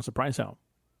out. It bottoms the price out.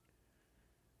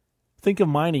 Think of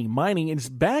mining. Mining is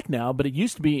back now, but it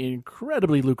used to be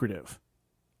incredibly lucrative.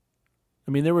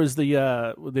 I mean, there was the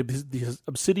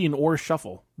Obsidian Ore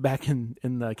Shuffle back in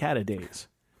the Cata days.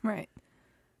 Right.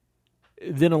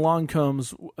 Then along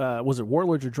comes, was it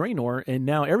Warlords or Draenor, and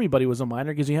now everybody was a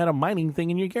miner because you had a mining thing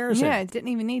in your garrison. Yeah, it didn't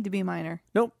even need to be a miner.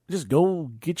 Nope, just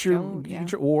go get your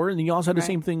ore, and you also had the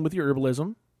same thing with your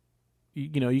herbalism.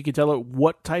 You could tell it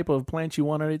what type of plant you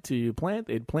wanted it to plant.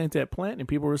 They'd plant that plant, and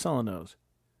people were selling those.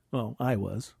 Well, I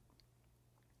was.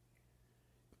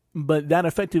 But that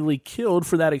effectively killed,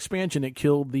 for that expansion, it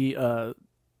killed the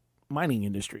mining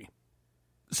industry.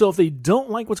 So if they don't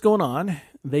like what's going on,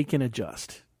 they can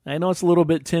adjust. I know it's a little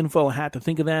bit tinfoil hat to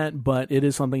think of that, but it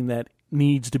is something that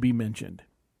needs to be mentioned.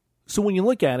 So when you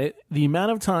look at it, the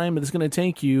amount of time that it's going to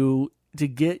take you to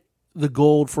get the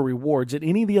gold for rewards at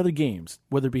any of the other games,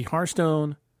 whether it be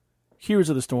Hearthstone, Heroes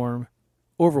of the Storm,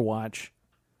 Overwatch,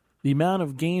 the amount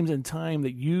of games and time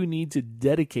that you need to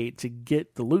dedicate to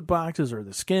get the loot boxes or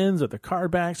the skins or the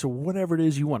card backs or whatever it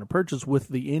is you want to purchase with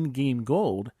the in-game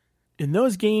gold, in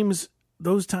those games,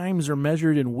 those times are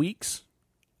measured in weeks,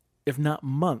 if not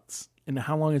months, in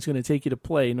how long it's going to take you to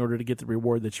play in order to get the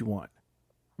reward that you want.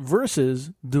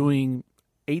 Versus doing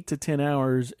 8 to 10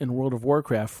 hours in World of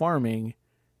Warcraft farming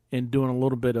and doing a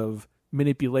little bit of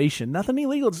manipulation. Nothing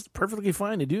illegal. It's perfectly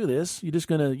fine to do this. You're just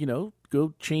going to,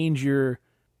 go change your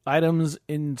items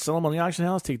and sell them on the auction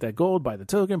house, take that gold, buy the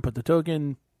token, put the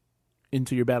token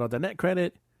into your Battle.net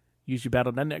credit, use your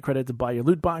Battle.net credit to buy your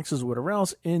loot boxes or whatever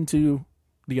else into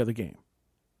the other game.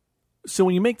 So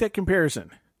when you make that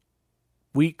comparison,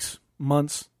 weeks,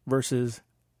 months versus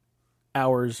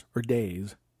hours or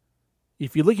days,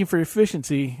 if you're looking for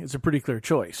efficiency, it's a pretty clear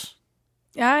choice.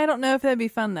 Yeah, I don't know if that'd be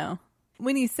fun, though.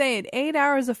 When you say it, 8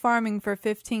 hours of farming for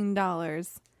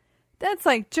 $15, that's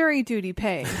like jury duty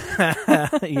pay. Yeah,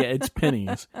 it's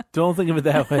pennies. Don't think of it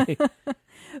that way.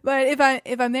 But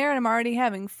if I'm there and I'm already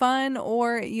having fun,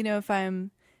 or if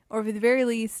at the very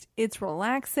least it's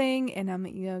relaxing and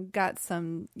I'm got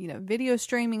some video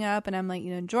streaming up and I'm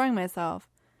enjoying myself,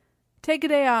 take a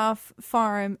day off,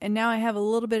 farm, and now I have a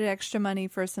little bit of extra money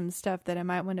for some stuff that I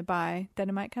might want to buy that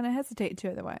I might kind of hesitate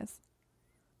to otherwise.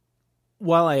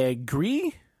 While I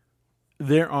agree,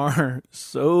 there are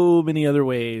so many other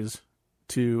ways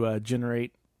to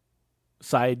generate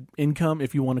side income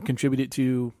if you want to contribute it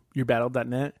to your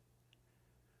Battle.net.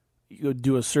 You go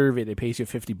do a survey that pays you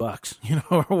 $50,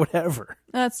 or whatever.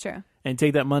 That's true. And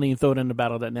take that money and throw it into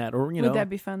Battle.net, or Would that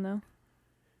be fun though?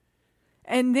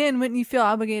 And then wouldn't you feel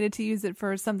obligated to use it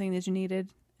for something that you needed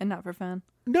and not for fun?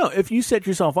 No, if you set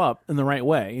yourself up in the right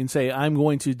way and say, I'm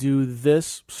going to do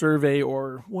this survey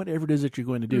or whatever it is that you're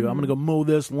going to do. Mm-hmm. I'm going to go mow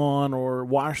this lawn or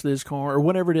wash this car or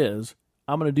whatever it is.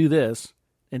 I'm going to do this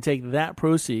and take that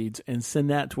proceeds and send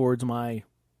that towards my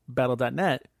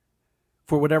Battle.net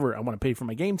for whatever I want to pay for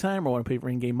my game time or I want to pay for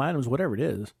in-game items, whatever it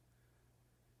is.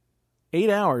 8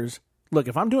 hours. Look,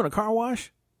 if I'm doing a car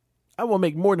wash, I will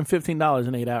make more than $15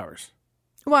 in 8 hours.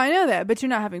 Well, I know that, but you're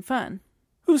not having fun.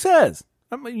 Who says?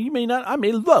 You may not. I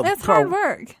may love That's hard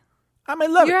work. I may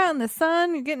love You're it. out in the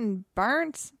sun. You're getting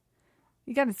burnt.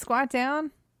 You got to squat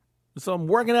down. So I'm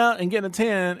working out and getting a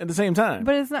tan at the same time.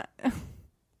 But it's not. All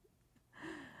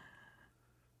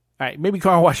right, maybe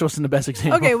car wash wasn't the best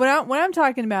example. Okay, what I'm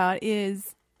talking about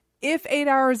is if 8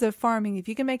 hours of farming, if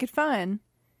you can make it fun,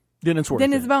 then it's worth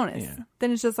then it. it's a bonus. Yeah.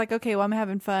 Then it's just like, okay, well, I'm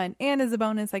having fun. And as a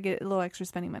bonus, I get a little extra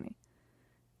spending money.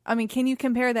 I mean, can you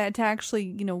compare that to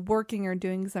actually, working or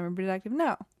doing something productive?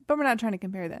 No, but we're not trying to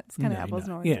compare that. It's kind of apples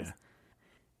and oranges. Yeah.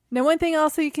 Now, one thing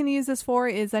also you can use this for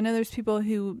is I know there's people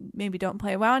who maybe don't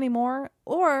play WoW anymore,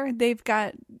 or they've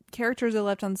got characters that are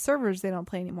left on servers they don't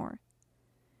play anymore.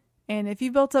 And if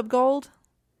you built up gold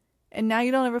and now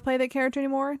you don't ever play that character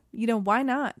anymore, why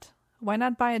not? Why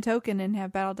not buy a token and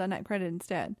have Battle.net credit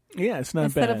instead? Yeah, it's not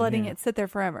instead bad. of letting it sit there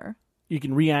forever. You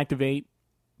can reactivate,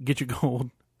 get your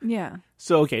gold. Yeah.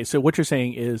 So what you're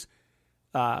saying is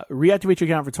reactivate your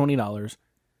account for $20,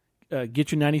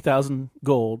 get your 90,000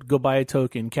 gold, go buy a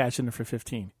token, cash in for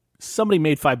 15. Somebody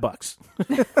made $5.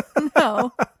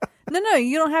 No,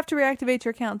 you don't have to reactivate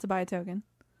your account to buy a token.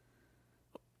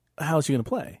 How is he going to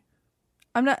play?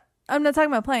 I'm not talking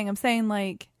about playing. I'm saying,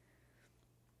 like,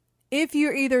 if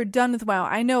you're either done with WoW,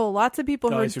 I know lots of people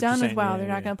who are done with WoW, they're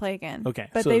not going to play again. Okay.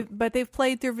 But they've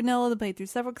played through vanilla, they played through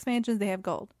several expansions, they have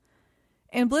gold.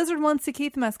 And Blizzard wants to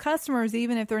keep them as customers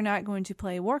even if they're not going to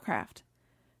play Warcraft.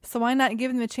 So why not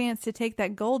give them a chance to take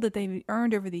that gold that they've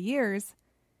earned over the years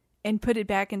and put it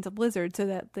back into Blizzard so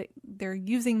that they're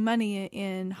using money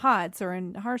in HOTS or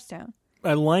in Hearthstone?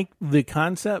 I like the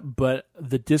concept, but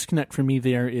the disconnect for me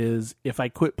there is if I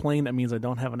quit playing, that means I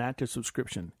don't have an active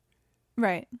subscription.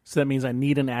 Right. So that means I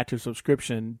need an active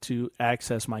subscription to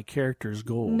access my character's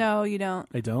gold. No, you don't.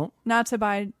 I don't? Not to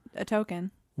buy a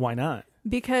token. Why not?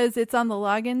 Because it's on the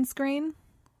login screen.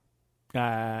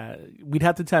 We'd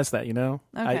have to test that, you know?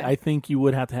 Okay. I think you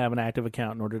would have to have an active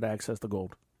account in order to access the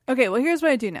gold. Okay, well, here's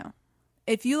what I do know.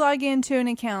 If you log into an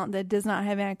account that does not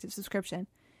have an active subscription,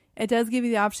 it does give you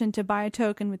the option to buy a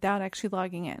token without actually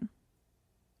logging in.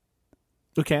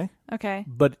 Okay. Okay.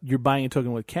 But you're buying a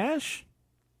token with cash?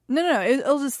 No.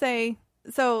 It'll just say,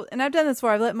 so, and I've done this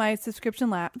before. I've let my subscription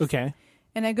lapse. Okay.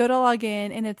 And I go to log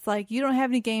in, and it's like, you don't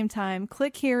have any game time.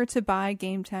 Click here to buy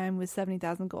game time with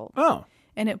 70,000 gold. Oh.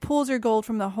 And it pulls your gold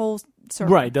from the whole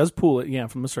server. Right, it does pull it, yeah,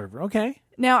 from the server. Okay.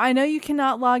 Now, I know you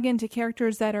cannot log into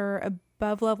characters that are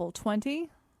above level 20.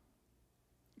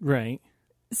 Right.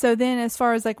 So then as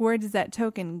far as, like, where does that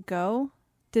token go?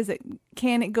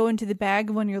 Can it go into the bag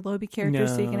of one of your lobby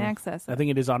characters so you can access it? I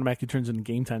think it is automatically turns into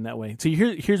game time that way. So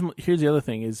here's the other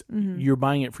thing is you're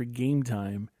buying it for game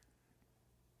time.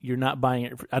 You're not buying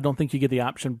it. I don't think you get the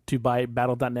option to buy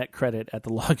Battle.net credit at the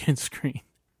login screen.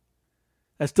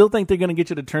 I still think they're going to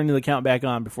get you to turn the account back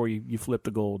on before you flip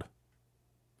the gold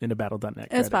into Battle.net credit.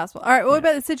 It's possible. All right, what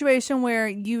about the situation where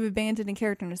you've abandoned a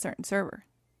character in a certain server?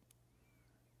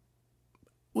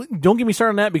 Don't get me started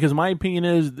on that, because my opinion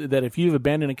is that if you've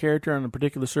abandoned a character on a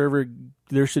particular server,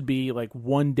 there should be like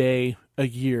one day a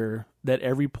year that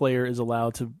every player is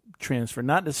allowed to transfer.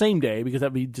 Not the same day, because that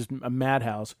would be just a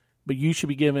madhouse, but you should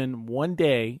be given one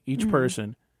day, each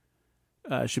person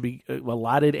should be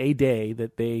allotted a day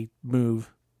that they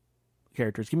move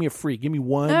characters. Give me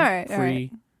one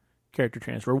free character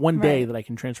transfer. One day that I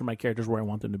can transfer my characters where I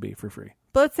want them to be for free.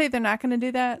 But let's say they're not going to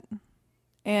do that.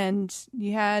 And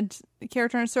you had a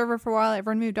character on a server for a while,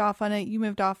 everyone moved off on it, you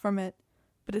moved off from it,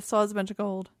 but it still has a bunch of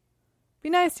gold. Be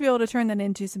nice to be able to turn that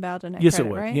into some Battle.net yes, credit,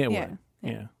 it would. right? Yeah, it would.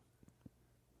 Yeah.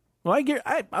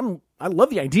 Well, I love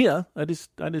the idea. I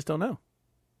just don't know.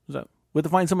 We have to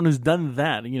find someone who's done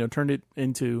that, turned it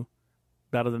into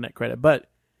Battle.net credit. But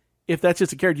if that's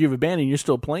just a character you've abandoned and you're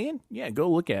still playing, yeah, go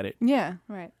look at it. Yeah,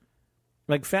 right.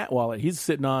 Like Fat Wallet, he's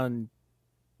sitting on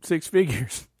 6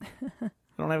 figures. I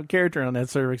don't have a character on that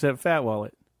server except Fat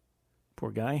Wallet. Poor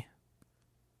guy.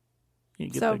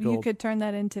 So you could turn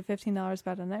that into $15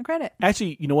 Battle.net credit.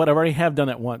 Actually, you know what? I've already have done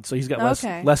it once, so he's got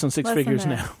less than six figures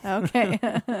now. Okay.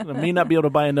 I may not be able to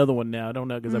buy another one now. I don't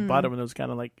know, because I bought it when it was kind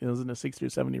of like, it was in the 60 or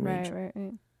 70 range.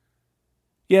 Right.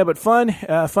 Yeah, but fun.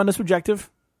 Fun is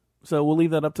subjective, so we'll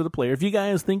leave that up to the player. If you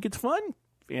guys think it's fun,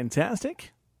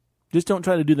 fantastic. Just don't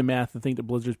try to do the math and think that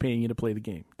Blizzard's paying you to play the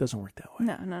game. It doesn't work that way.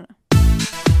 No.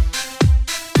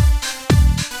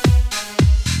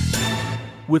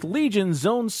 With Legion,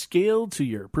 zones scale to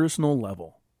your personal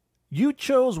level. You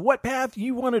chose what path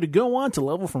you wanted to go on to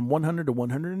level from 100 to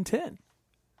 110.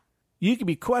 You could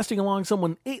be questing along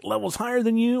someone 8 levels higher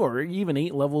than you or even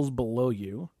 8 levels below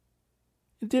you.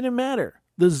 It didn't matter.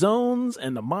 The zones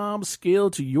and the mobs scale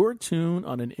to your tune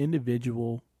on an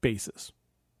individual basis.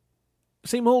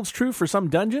 Same holds true for some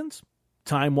dungeons,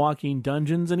 time-walking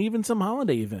dungeons, and even some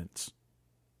holiday events.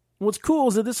 What's cool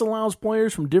is that this allows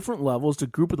players from different levels to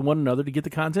group with one another to get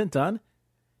the content done,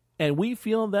 and we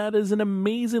feel that is an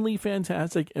amazingly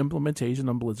fantastic implementation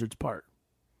on Blizzard's part.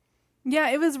 Yeah,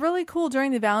 it was really cool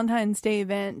during the Valentine's Day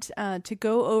event to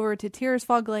go over to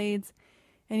Tirisfal Glades,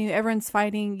 and everyone's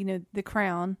fighting, the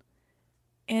crown,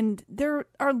 and there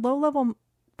are low-level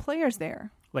players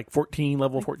there. Like 14,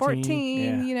 level 14.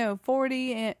 14,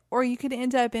 40, or you could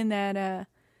end up in that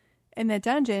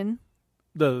dungeon.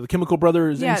 The Chemical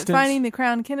Brothers instance? Yeah, finding the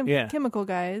crown chemical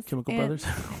guys. Chemical Brothers?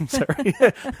 I'm sorry.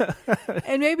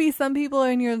 And maybe some people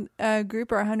in your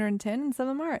group are 110 and some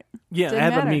of them aren't. Yeah, Didn't it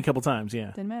happened matter. to me a couple times,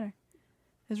 yeah. Didn't matter.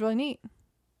 It was really neat.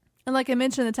 And like I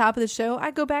mentioned at the top of the show,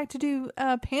 I go back to do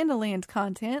Panda Land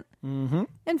content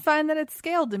and find that it's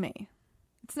scaled to me.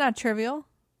 It's not trivial.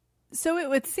 So it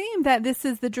would seem that this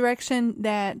is the direction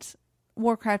that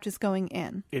Warcraft is going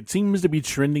in. It seems to be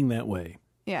trending that way.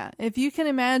 Yeah. If you can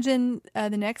imagine the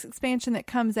next expansion that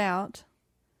comes out.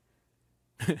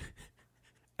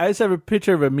 I just have a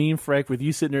picture of a meme, Freck, with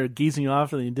you sitting there gazing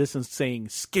off in the distance saying,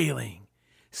 scaling.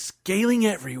 Scaling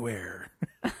everywhere.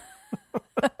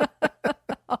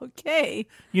 Okay.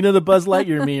 You know the Buzz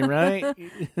Lightyear meme, right?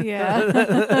 Yeah.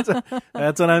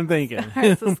 That's what I'm thinking. All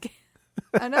right, so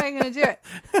I know you're going to do it.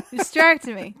 You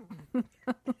distracted me.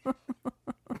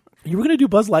 You were going to do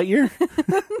Buzz Lightyear?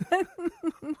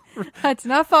 I did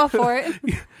not fall for it.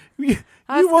 You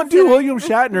won't do William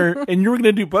Shatner, and you were going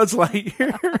to do Buzz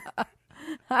Lightyear?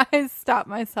 I stopped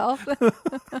myself.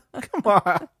 Come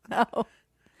on. No.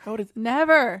 How did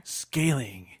Never.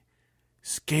 Scaling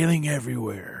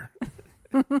everywhere.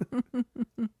 So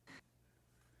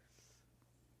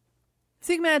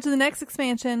you can imagine the next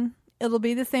expansion, it'll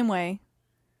be the same way.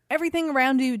 Everything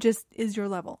around you just is your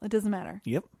level. It doesn't matter.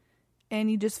 Yep. And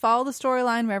you just follow the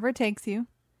storyline wherever it takes you.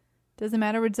 Doesn't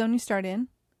matter what zone you start in.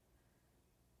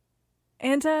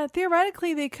 And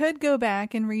theoretically, they could go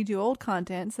back and redo old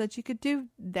content so that you could do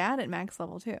that at max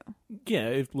level too. Yeah,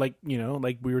 if like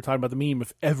we were talking about the meme,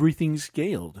 if everything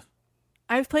scaled.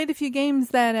 I've played a few games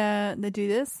that do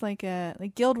this, like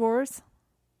Guild Wars.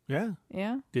 Yeah.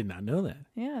 Yeah. Did not know that.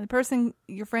 Yeah,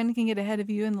 your friend can get ahead of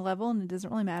you in the level, and it doesn't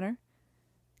really matter.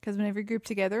 Because whenever you group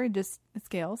together, it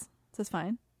scales. So it's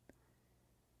fine.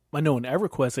 I know in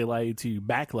EverQuest they allow you to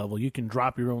back level. You can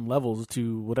drop your own levels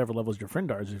to whatever levels your friend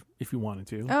does if you wanted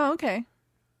to. Oh, okay.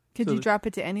 Could So you drop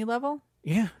it to any level?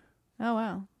 Yeah. Oh,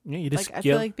 wow. Yeah, you just I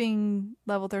feel like being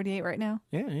level 38 right now.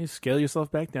 Yeah, you scale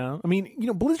yourself back down. I mean,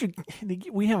 Blizzard,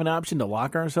 we have an option to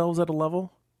lock ourselves at a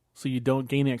level so you don't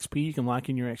gain XP. You can lock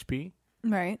in your XP.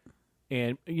 Right.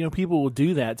 And, people will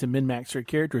do that to min-max their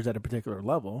characters at a particular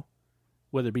level,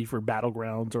 whether it be for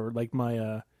Battlegrounds or like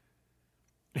my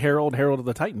Herald of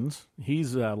the Titans.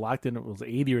 He's locked in, it was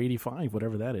 80 or 85,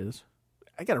 whatever that is.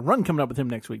 I got a run coming up with him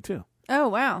next week, too. Oh,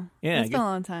 wow. Yeah, It's been a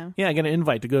long time. Yeah, I got an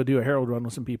invite to go do a Herald run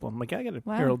with some people. I'm like, I got a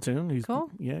Wow. Herald tune. He's Cool.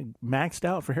 Yeah, maxed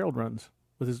out for Herald runs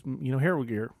with his Herald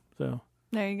gear. So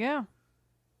There you go.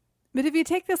 But if you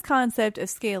take this concept of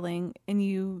scaling and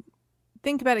you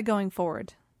think about it going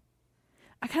forward,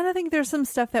 I kind of think there's some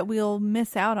stuff that we'll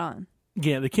miss out on.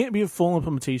 yeah, there can't be a full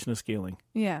implementation of scaling.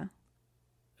 Yeah,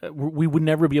 We would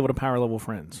never be able to power level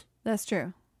friends. that's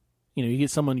true. You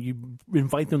get someone, you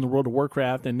invite them to World of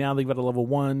Warcraft, and now they've got a level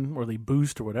 1, or they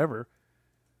boost or whatever.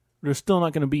 They're still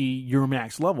not going to be your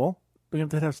max level. They're going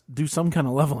to have to do some kind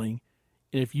of leveling.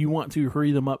 And if you want to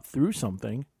hurry them up through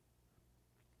something,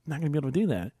 you're not going to be able to do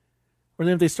that. Or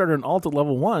then if they start an alt at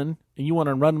level 1, and you want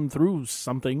to run them through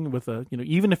something with a,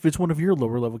 even if it's one of your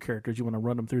lower level characters, you want to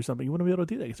run them through something, you want to be able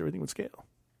to do that because everything would scale.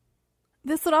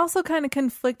 This would also kind of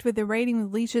conflict with the Raiding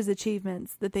with Leashes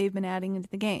achievements that they've been adding into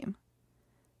the game.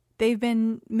 They've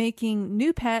been making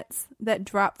new pets that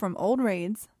drop from old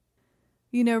raids.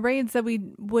 Raids that we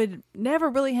would never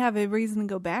really have a reason to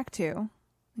go back to.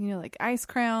 Like Ice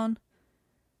Crown,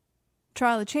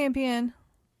 Trial of the Champion,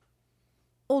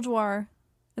 Ulduar.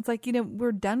 It's like,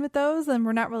 we're done with those and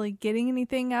we're not really getting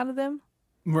anything out of them.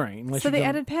 Right. So they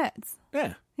added pets.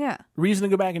 Yeah. Yeah. Reason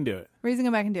to go back and do it. Reason to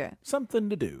go back and do it.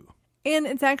 Something to do. And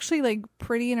it's actually like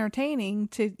pretty entertaining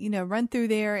to, run through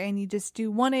there and you just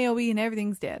do one AoE and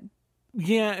everything's dead.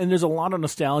 Yeah, and there's a lot of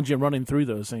nostalgia running through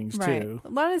those things, Right. too. A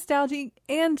lot of nostalgia.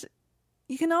 And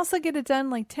you can also get it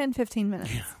done like 10, 15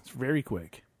 minutes. Yeah, it's very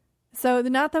quick. So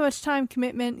not that much time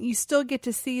commitment. You still get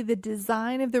to see the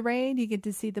design of the raid. You get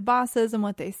to see the bosses and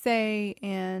what they say.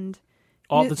 And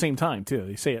All at the same time, too.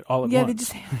 They say it all at yeah, once. they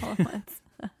just say it all at once.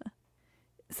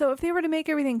 So if they were to make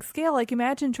everything scale, like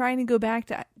imagine trying to go back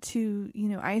to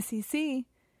ICC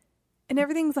and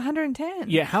everything's 110.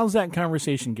 Yeah, how's that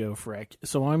conversation go, Freck?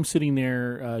 So I'm sitting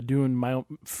there doing my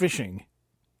own fishing,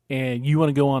 and you want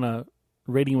to go on a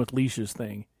Raiding with Leashes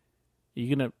thing.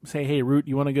 You're going to say, hey, Root,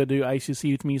 you want to go do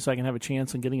ICC with me so I can have a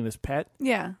chance on getting this pet?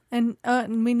 Yeah, and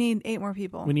we need 8 more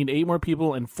people. We need 8 more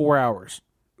people in 4 hours.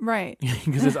 Right.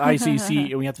 Because it's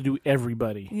ICC, and we have to do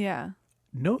everybody. Yeah.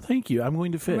 No, thank you. I'm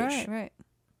going to fish. Right.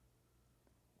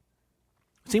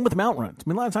 Same with mount runs. I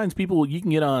mean, a lot of times you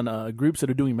can get on groups that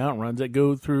are doing mount runs that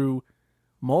go through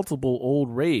multiple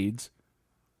old raids,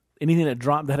 anything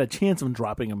that had a chance of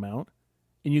dropping a mount,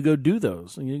 and you go do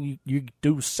those. And you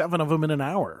do 7 of them in an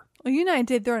hour. Well, you and I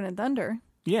did Throne and Thunder.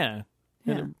 Yeah.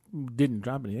 And it didn't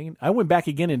drop anything. I went back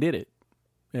again and did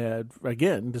it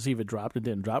again to see if it dropped. It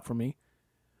didn't drop for me.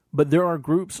 But there are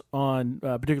groups on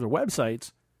particular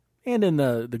websites and in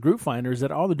the group finders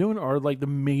that all they're doing are like the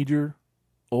major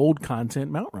old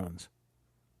content mount runs.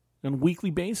 On a weekly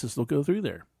basis, they'll go through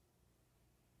there.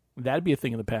 That'd be a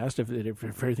thing in the past if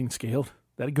everything scaled.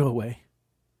 That'd go away.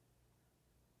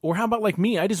 Or how about like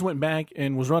me? I just went back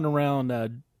and was running around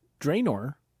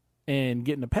Draenor and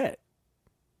getting a pet.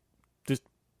 Just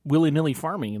willy-nilly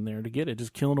farming in there to get it.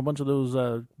 Just killing a bunch of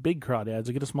those big crawdads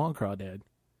to get a small crawdad.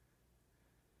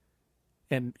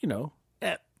 And, you know,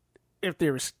 if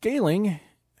they were scaling,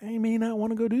 I may not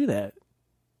want to go do that.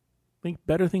 Think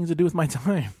better things to do with my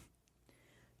time.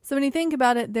 So when you think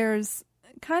about it, there's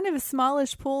kind of a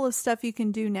smallish pool of stuff you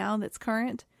can do now that's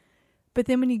current. But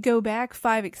then when you go back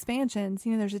 5 expansions,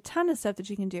 you know, there's a ton of stuff that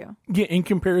you can do. Yeah, in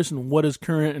comparison, what is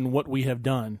current and what we have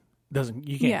done,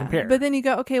 you can't compare. But then you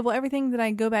go, okay, well, everything that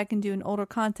I go back and do in older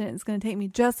content is going to take me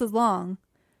just as long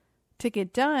to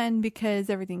get done because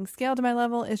everything's scaled to my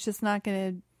level. It's just not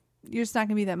going to, you're just not going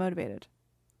to be that motivated.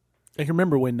 I can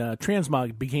remember when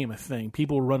Transmog became a thing,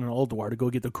 people were running Ulduar to go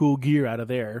get the cool gear out of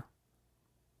there.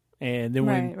 And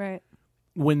then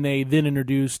when they then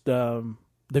introduced the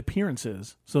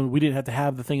appearances, so we didn't have to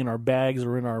have the thing in our bags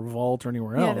or in our vault or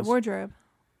anywhere else. Yeah, the wardrobe.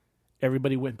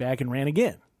 Everybody went back and ran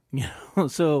again. You know,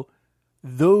 so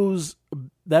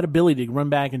that ability to run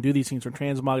back and do these things for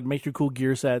Transmog, make your cool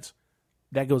gear sets,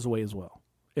 that goes away as well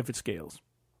if it scales.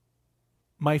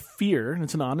 My fear, and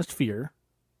it's an honest fear,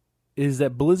 is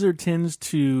that Blizzard tends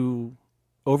to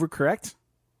overcorrect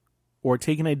or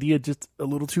take an idea just a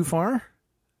little too far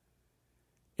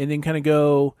and then kind of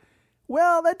go,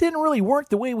 well, that didn't really work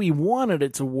the way we wanted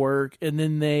it to work. And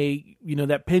then they, you know,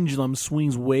 that pendulum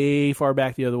swings way far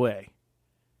back the other way.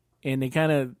 And they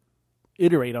kind of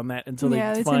iterate on that until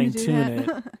they fine tune it.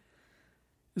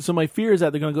 So my fear is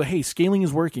that they're going to go, hey, scaling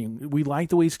is working. We like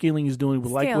the way scaling is doing. We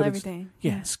like what everything.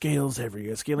 Scales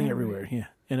everywhere. Scaling everywhere. Yeah.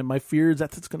 And my fear is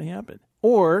that's going to happen.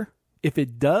 Or if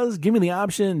it does, give me the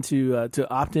option to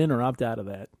opt in or opt out of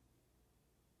that.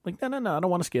 Like, no, I don't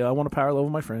want to scale. I want to power level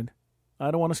my friend.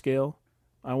 I don't want to scale.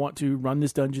 I want to run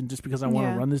this dungeon just because I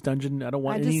want to run this dungeon. I don't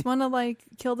want just want to, like,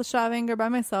 kill the Shavanger by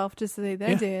myself just so they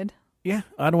did. Yeah,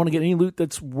 I don't want to get any loot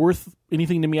that's worth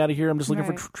anything to me out of here. I'm just looking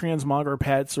for transmog or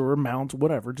pets or mounts,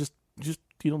 whatever. Just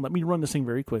let me run this thing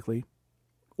very quickly.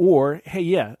 Or,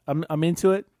 hey, I'm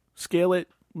into it. Scale it.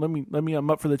 I'm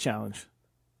up for the challenge.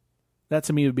 That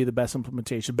to me would be the best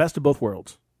implementation. Best of both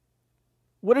worlds.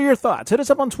 What are your thoughts? Hit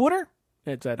us up on Twitter.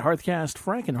 It's at Hearthcast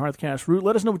Frank and Hearthcast Root.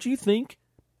 Let us know what you think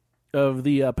of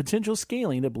the potential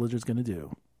scaling that Blizzard's going to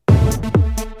do.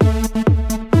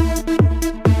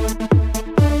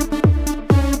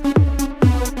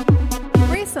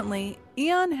 Recently,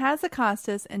 Eon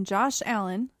Hazacostas and Josh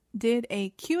Allen did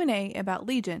a Q&A about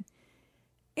Legion,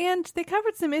 and they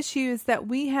covered some issues that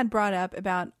we had brought up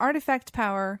about artifact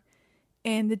power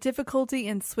and the difficulty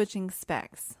in switching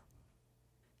specs.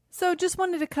 So just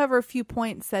wanted to cover a few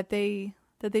points that they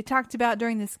talked about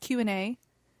during this Q&A.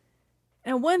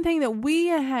 And one thing that we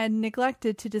had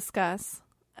neglected to discuss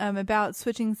about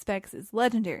switching specs is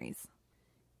legendaries.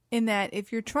 In that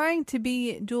if you're trying to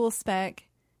be dual spec,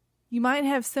 you might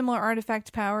have similar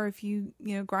artifact power if you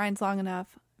grind long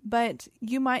enough, but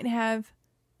you might have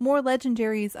more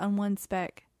legendaries on one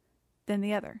spec than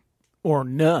the other. Or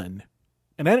none.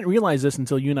 And I didn't realize this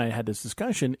until you and I had this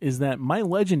discussion, is that my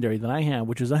legendary that I have,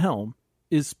 which is a helm,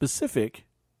 is specific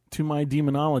to my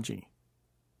demonology.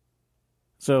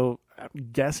 So I'm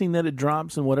guessing that it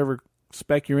drops in whatever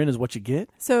spec you're in is what you get.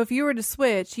 So if you were to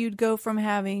switch, you'd go from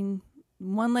having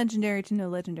one legendary to no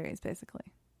legendaries, basically.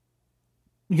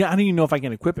 Yeah, I don't even know if I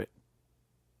can equip it.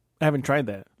 I haven't tried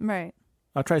that. Right.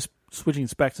 I'll try switching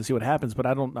specs to see what happens, but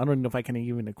I don't know if I can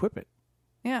even equip it.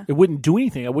 Yeah. It wouldn't do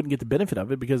anything. I wouldn't get the benefit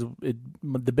of it because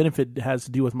the benefit has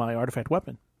to do with my artifact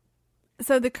weapon.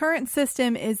 So the current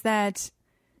system is that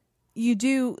you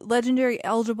do legendary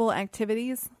eligible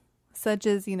activities, such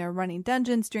as, running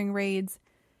dungeons during raids.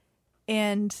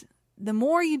 And the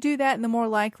more you do that, the more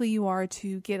likely you are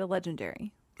to get a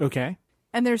legendary. Okay.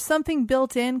 And there's something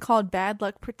built in called bad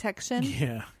luck protection.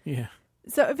 Yeah.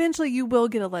 So eventually you will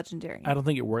get a legendary. I don't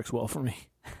think it works well for me.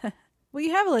 Well,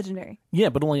 you have a legendary. Yeah,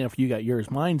 but only after you got yours.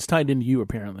 Mine's tied into you,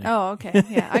 apparently. Oh, okay.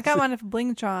 Yeah, I got mine off of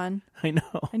Blingtron. I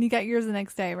know. And you got yours the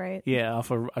next day, right? Yeah, off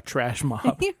of a trash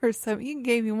mob. You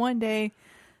gave me one day.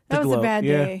 That was a bad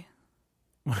day.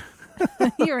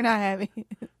 You were not happy.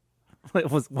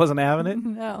 Wasn't having it?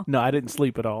 No. No, I didn't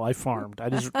sleep at all. I farmed.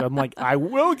 I'm like, I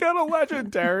will get a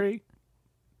legendary.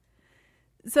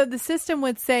 So the system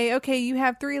would say, okay, you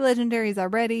have 3 legendaries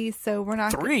already, so we're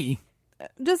not... 3?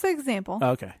 Just an example.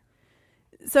 Okay.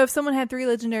 So if someone had 3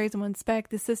 legendaries in one spec,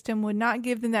 the system would not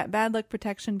give them that bad luck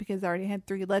protection because they already had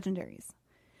 3 legendaries.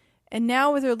 And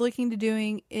now what they're looking to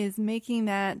doing is making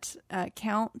that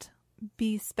count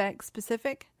be spec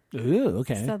specific. Ooh,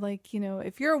 okay. So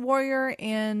if you're a warrior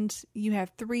and you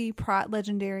have 3 prot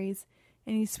legendaries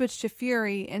and you switch to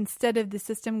Fury, instead of the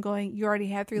system going, you already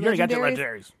have 3 You already got the legendaries,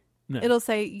 legendaries. No, it'll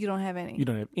say you don't have any. you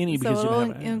don't have any So because you it'll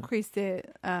don't have increase the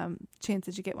chance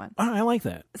that you get one. I like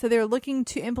that. So they're looking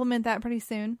to implement that pretty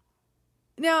soon.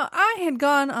 Now, I had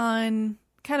gone on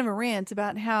kind of a rant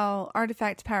about how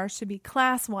artifact power should be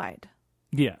class-wide.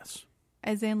 Yes.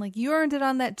 As in, like, you earned it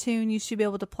on that tune, you should be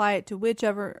able to apply it to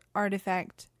whichever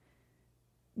artifact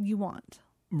you want.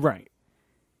 Right.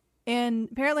 And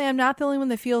apparently I'm not the only one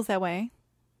that feels that way,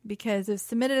 because it was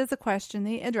submitted as a question,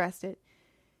 they addressed it.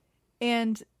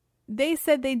 And they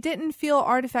said they didn't feel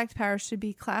artifact power should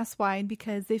be class-wide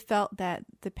because they felt that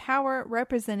the power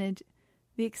represented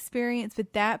the experience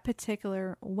with that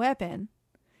particular weapon,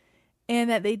 and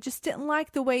that they just didn't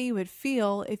like the way you would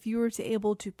feel if you were to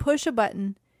able to push a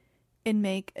button and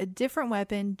make a different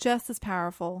weapon just as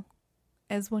powerful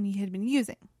as one you had been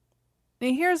using. Now,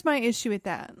 here's my issue with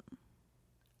that.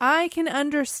 I can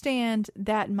understand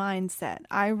that mindset.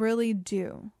 I really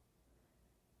do.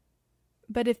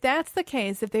 But if that's the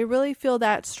case, if they really feel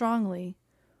that strongly,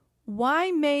 why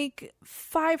make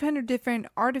 500 different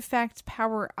artifact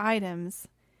power items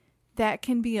that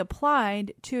can be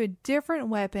applied to a different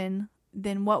weapon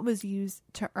than what was used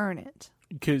to earn it?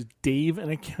 Because Dave, an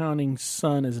accounting's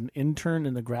son, is an intern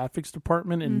in the graphics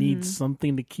department and needs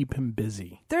something to keep him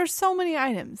busy. There's so many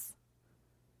items.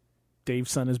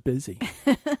 Dave's son is busy.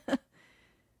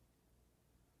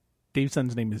 Dave's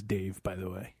son's name is Dave, by the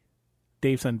way.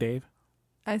 Dave's son, Dave.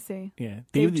 I see. Yeah.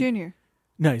 Dave Jr.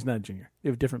 No, he's not a junior. They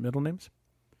have different middle names.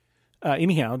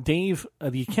 Anyhow, Dave,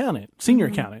 the accountant, senior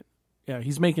accountant,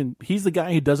 he's the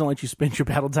guy who doesn't let you spend your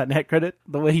Battle.net credit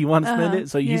the way you want to spend it.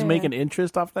 So he's making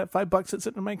interest off that $5 that's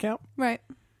sitting in my account. Right.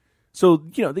 So,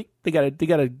 they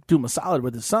gotta do him a solid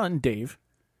with his son, Dave,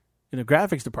 in the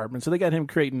graphics department. So they got him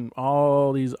creating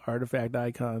all these artifact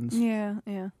icons. Yeah.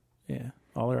 Yeah.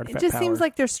 All their artifact It just power. seems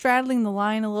like they're straddling the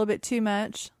line a little bit too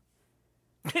much.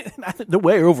 They're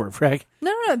way over it, Frank.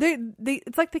 No.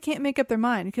 It's like they can't make up their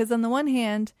mind, because on the one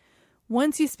hand,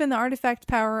 once you spend the artifact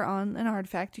power on an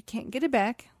artifact, you can't get it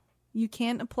back. You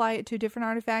can't apply it to a different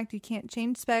artifact. You can't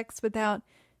change specs without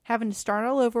having to start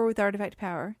all over with artifact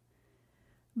power.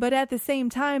 But at the same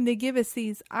time, they give us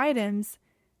these items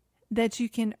that you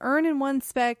can earn in one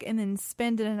spec and then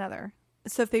spend in another.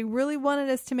 So if they really wanted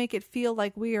us to make it feel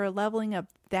like we are leveling up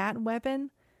that weapon,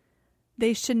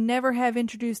 they should never have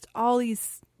introduced all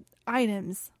these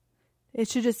items. It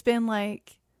should just been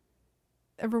like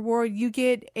a reward. You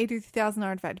get 83,000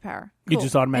 artifact power. Cool. It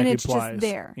just automatically and it's applies. Just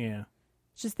there. Yeah.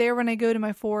 It's just there when I go to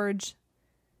my forge,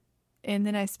 and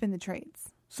then I spend the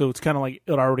traits. So it's kind of like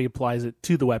it already applies it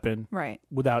to the weapon. Right.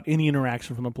 Without any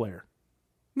interaction from the player.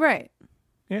 Right.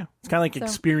 Yeah. It's kind of like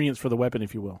experience for the weapon,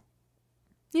 if you will.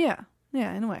 Yeah.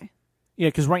 Yeah, in a way. Yeah,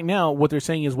 because right now what they're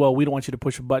saying is, well, we don't want you to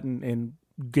push a button and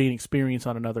gain experience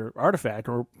on another artifact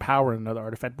or power in another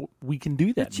artifact. But we can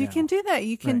do that. But you can do that.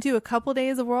 You can Right. do a couple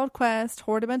days of World Quest,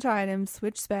 hoard a bunch of items,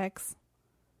 switch specs,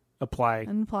 apply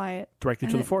and apply it directly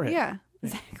to the forehead. Yeah,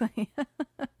 exactly.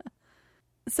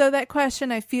 So that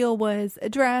question, I feel, was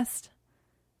addressed,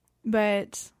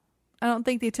 but I don't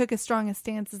think they took as strong a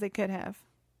stance as they could have.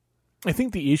 I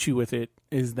think the issue with it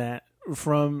is that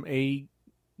from a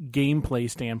gameplay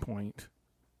standpoint,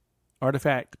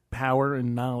 artifact power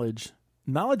and knowledge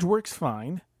works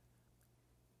fine,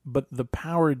 but the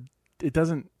power it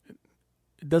doesn't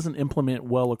implement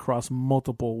well across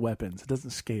multiple weapons. It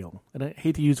doesn't scale, and I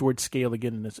hate to use the word scale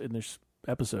again in this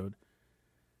episode,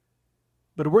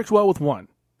 but it works well with one.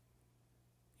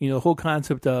 The whole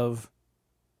concept of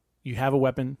you have a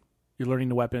weapon, you're learning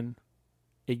the weapon,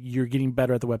 you're getting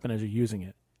better at the weapon as you're using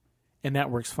it, and that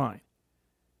works fine.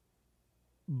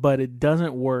 But it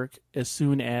doesn't work as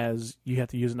soon as you have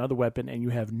to use another weapon and you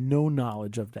have no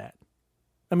knowledge of that.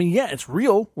 I mean, yeah, it's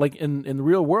real. Like in the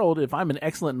real world, if I'm an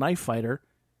excellent knife fighter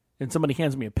and somebody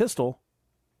hands me a pistol,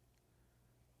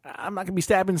 I'm not going to be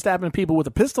stabbing people with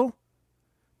a pistol.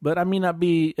 But I may not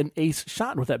be an ace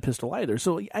shot with that pistol either.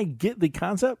 So I get the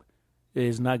concept. It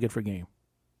is not good for a game.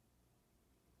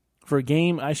 For a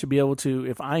game, I should be able to,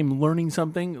 if I'm learning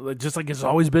something, just like it's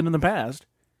always been in the past,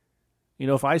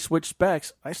 if I switch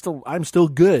specs, I'm still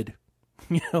good.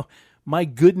 My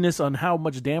goodness on how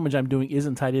much damage I'm doing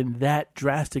isn't tied in that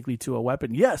drastically to a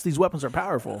weapon. Yes, these weapons are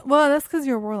powerful. Well, that's because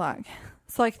you're a warlock.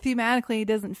 So, thematically, it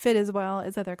doesn't fit as well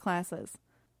as other classes.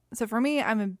 So for me,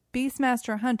 I'm a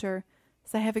Beastmaster Hunter,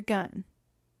 so I have a gun.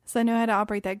 So I know how to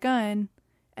operate that gun,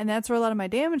 and that's where a lot of my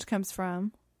damage comes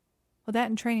from. Well, that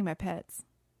and training my pets.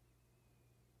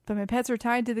 But my pets are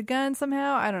tied to the gun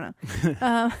somehow. I don't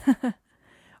know.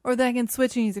 Or that I can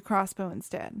switch and use a crossbow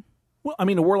instead. Well, I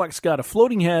mean, a warlock's got a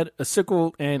floating head, a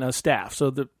sickle, and a staff. So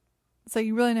So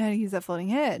you really know how to use that floating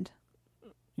head.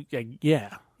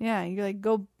 Yeah. Yeah, you're like,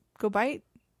 go bite?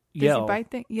 Does Yell. it bite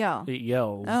thing? Yell. It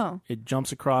yells. Oh. It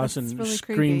jumps across That's and really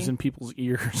screams creepy. in people's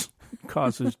ears,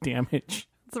 causes damage.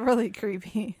 It's really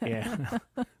creepy. Yeah.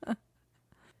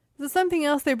 So something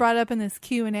else they brought up in this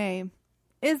Q&A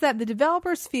is that the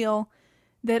developers feel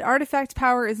that artifact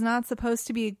power is not supposed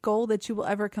to be a goal that you will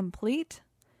ever complete.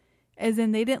 As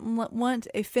in, they didn't want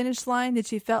a finish line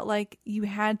that you felt like you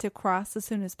had to cross as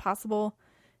soon as possible.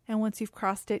 And once you've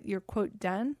crossed it, you're, quote,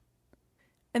 done.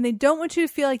 And they don't want you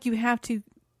to feel like you have to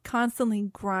constantly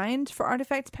grind for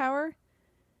artifact power.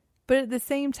 But at the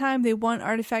same time, they want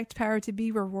artifact power to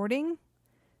be rewarding.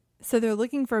 So they're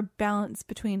looking for a balance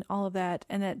between all of that.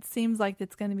 And that seems like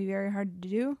it's going to be very hard to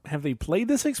do. Have they played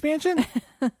this expansion?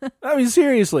 I mean,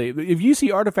 seriously, if you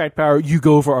see artifact power, you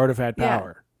go for artifact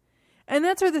power. And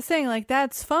that's where they're saying, like,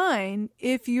 that's fine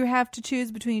if you have to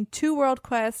choose between 2 world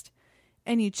quests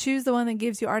and you choose the one that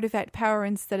gives you artifact power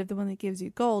instead of the one that gives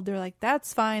you gold. They're like,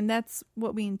 that's fine. That's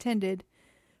what we intended.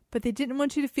 But they didn't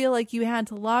want you to feel like you had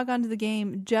to log onto the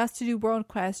game just to do world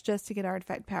quests, just to get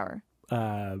artifact power.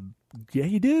 Yeah,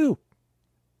 you do.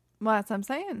 Well, that's what I'm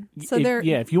saying. So they're...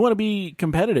 Yeah, if you want to be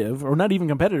competitive, or not even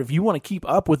competitive, if you want to keep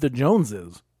up with the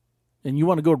Joneses, and you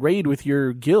want to go raid with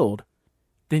your guild,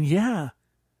 then yeah,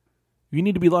 you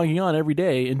need to be logging on every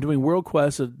day and doing world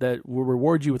quests that will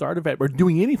reward you with artifact, or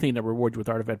doing anything that rewards you with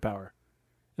artifact power,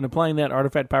 and applying that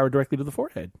artifact power directly to the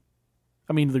forehead.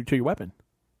 I mean, to your weapon.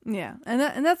 Yeah,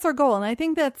 and that's their goal. And I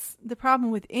think that's the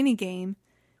problem with any game.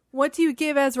 What do you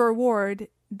give as a reward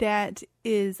that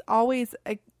is always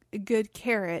a good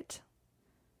carrot,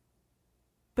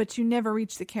 but you never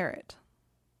reach the carrot?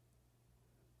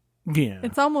 Yeah.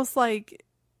 It's almost like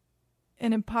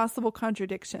an impossible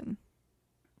contradiction.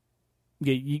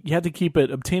 Yeah, you have to keep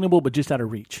it obtainable, but just out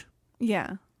of reach.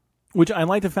 Yeah. Which I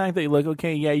like the fact that, like,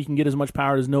 okay, yeah, you can get as much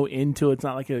power. There's no end to it. It's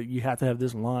not like you have to have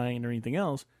this line or anything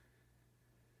else.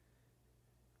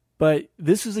 But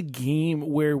this is a game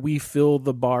where we fill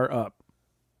the bar up.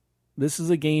 This is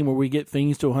a game where we get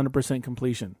things to 100%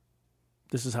 completion.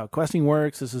 This is how questing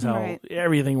works. This is how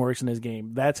everything works in this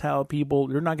game. That's how people,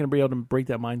 they're not going to be able to break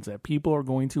that mindset. People are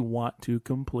going to want to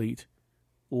complete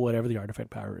whatever the artifact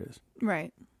power is.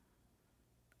 Right.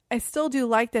 I still do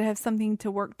like that I have something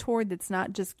to work toward that's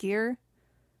not just gear.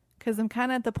 Because I'm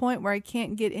kind of at the point where I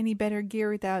can't get any better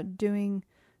gear without doing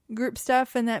group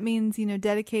stuff. And that means, you know,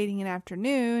 dedicating an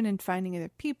afternoon and finding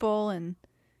other people and,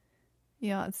 you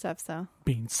know, that stuff. So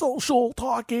being social,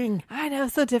 talking. I know,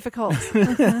 so difficult.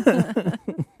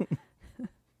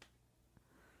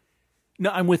 No,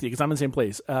 I'm with you because I'm in the same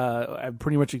place. I'm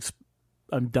pretty much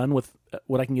I'm done with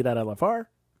what I can get out of LFR.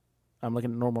 I'm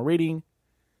looking at normal rating.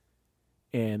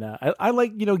 And I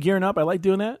like, you know, gearing up. I like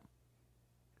doing that.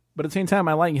 But at the same time,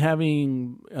 I like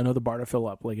having another bar to fill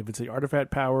up. Like if it's the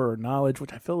artifact power or knowledge,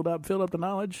 which I filled up the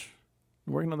knowledge.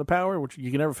 I'm working on the power, which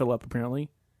you can never fill up apparently.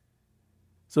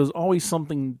 So there's always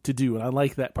something to do, and I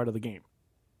like that part of the game.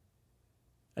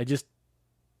 I just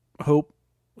hope,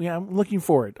 yeah, I'm looking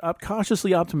forward. I'm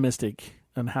cautiously optimistic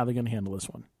on how they're going to handle this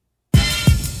one.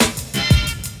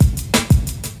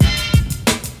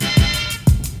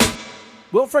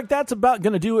 Well, Frank, that's about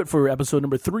going to do it for episode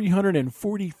number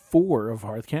 344 of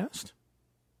Hearthcast.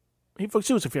 Hey, folks,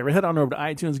 do us a favor. Head on over to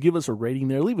iTunes, give us a rating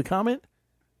there, leave a comment.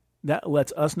 That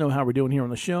lets us know how we're doing here on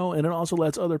the show, and it also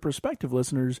lets other prospective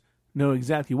listeners know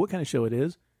exactly what kind of show it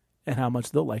is and how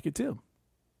much they'll like it too.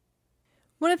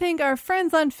 Want to thank our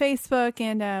friends on Facebook,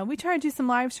 and we try to do some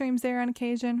live streams there on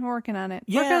occasion. We're working on it.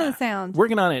 Yeah, working on the sound.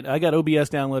 Working on it. I got OBS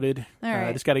downloaded. All right.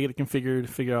 I just got to get it configured,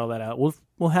 figure all that out.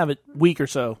 We'll have it week or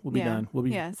so. We'll be done.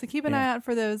 So keep an eye out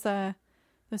for those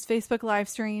Facebook live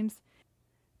streams.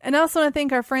 And I also want to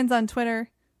thank our friends on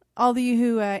Twitter, all of you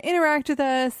who interact with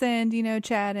us and, you know,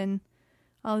 chat and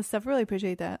all this stuff. Really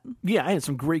appreciate that. Yeah, I had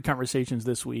some great conversations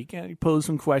this week. I posed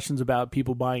some questions about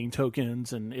people buying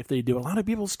tokens and if they do. A lot of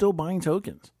people still buying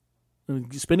tokens.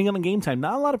 Spending it on game time.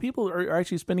 Not a lot of people are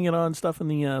actually spending it on stuff in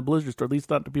the Blizzard store, at least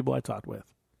not the people I talked with.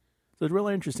 So it's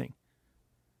really interesting.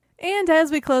 And as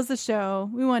we close the show,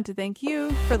 we want to thank you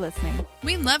for listening.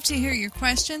 We'd love to hear your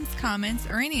questions, comments,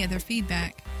 or any other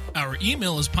feedback. Our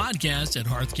email is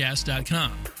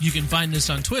podcast@hearthcast.com. You can find us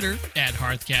on Twitter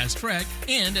 @HearthcastRec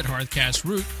and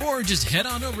 @HearthcastRoot, or just head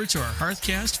on over to our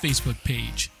Hearthcast Facebook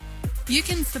page. You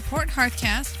can support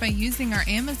Hearthcast by using our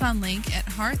Amazon link at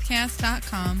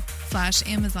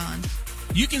hearthcast.com/Amazon.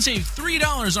 You can save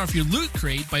 $3 off your Loot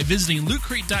Crate by visiting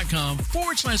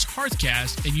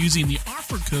lootcrate.com/Hearthcast and using the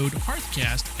offer code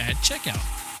Hearthcast at checkout.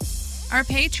 Our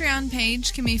Patreon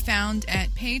page can be found at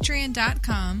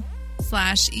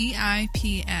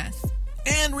patreon.com/EIPS.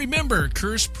 And remember,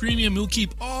 Curse Premium will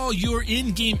keep all your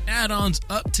in-game add-ons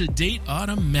up to date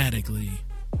automatically.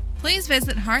 Please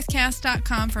visit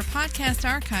hearthcast.com for podcast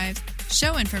archives,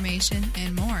 show information,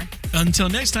 and more. Until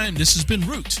next time, this has been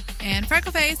Root and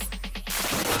Freckleface.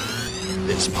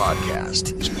 This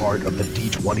podcast is part of the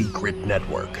D20 Grit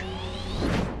Network.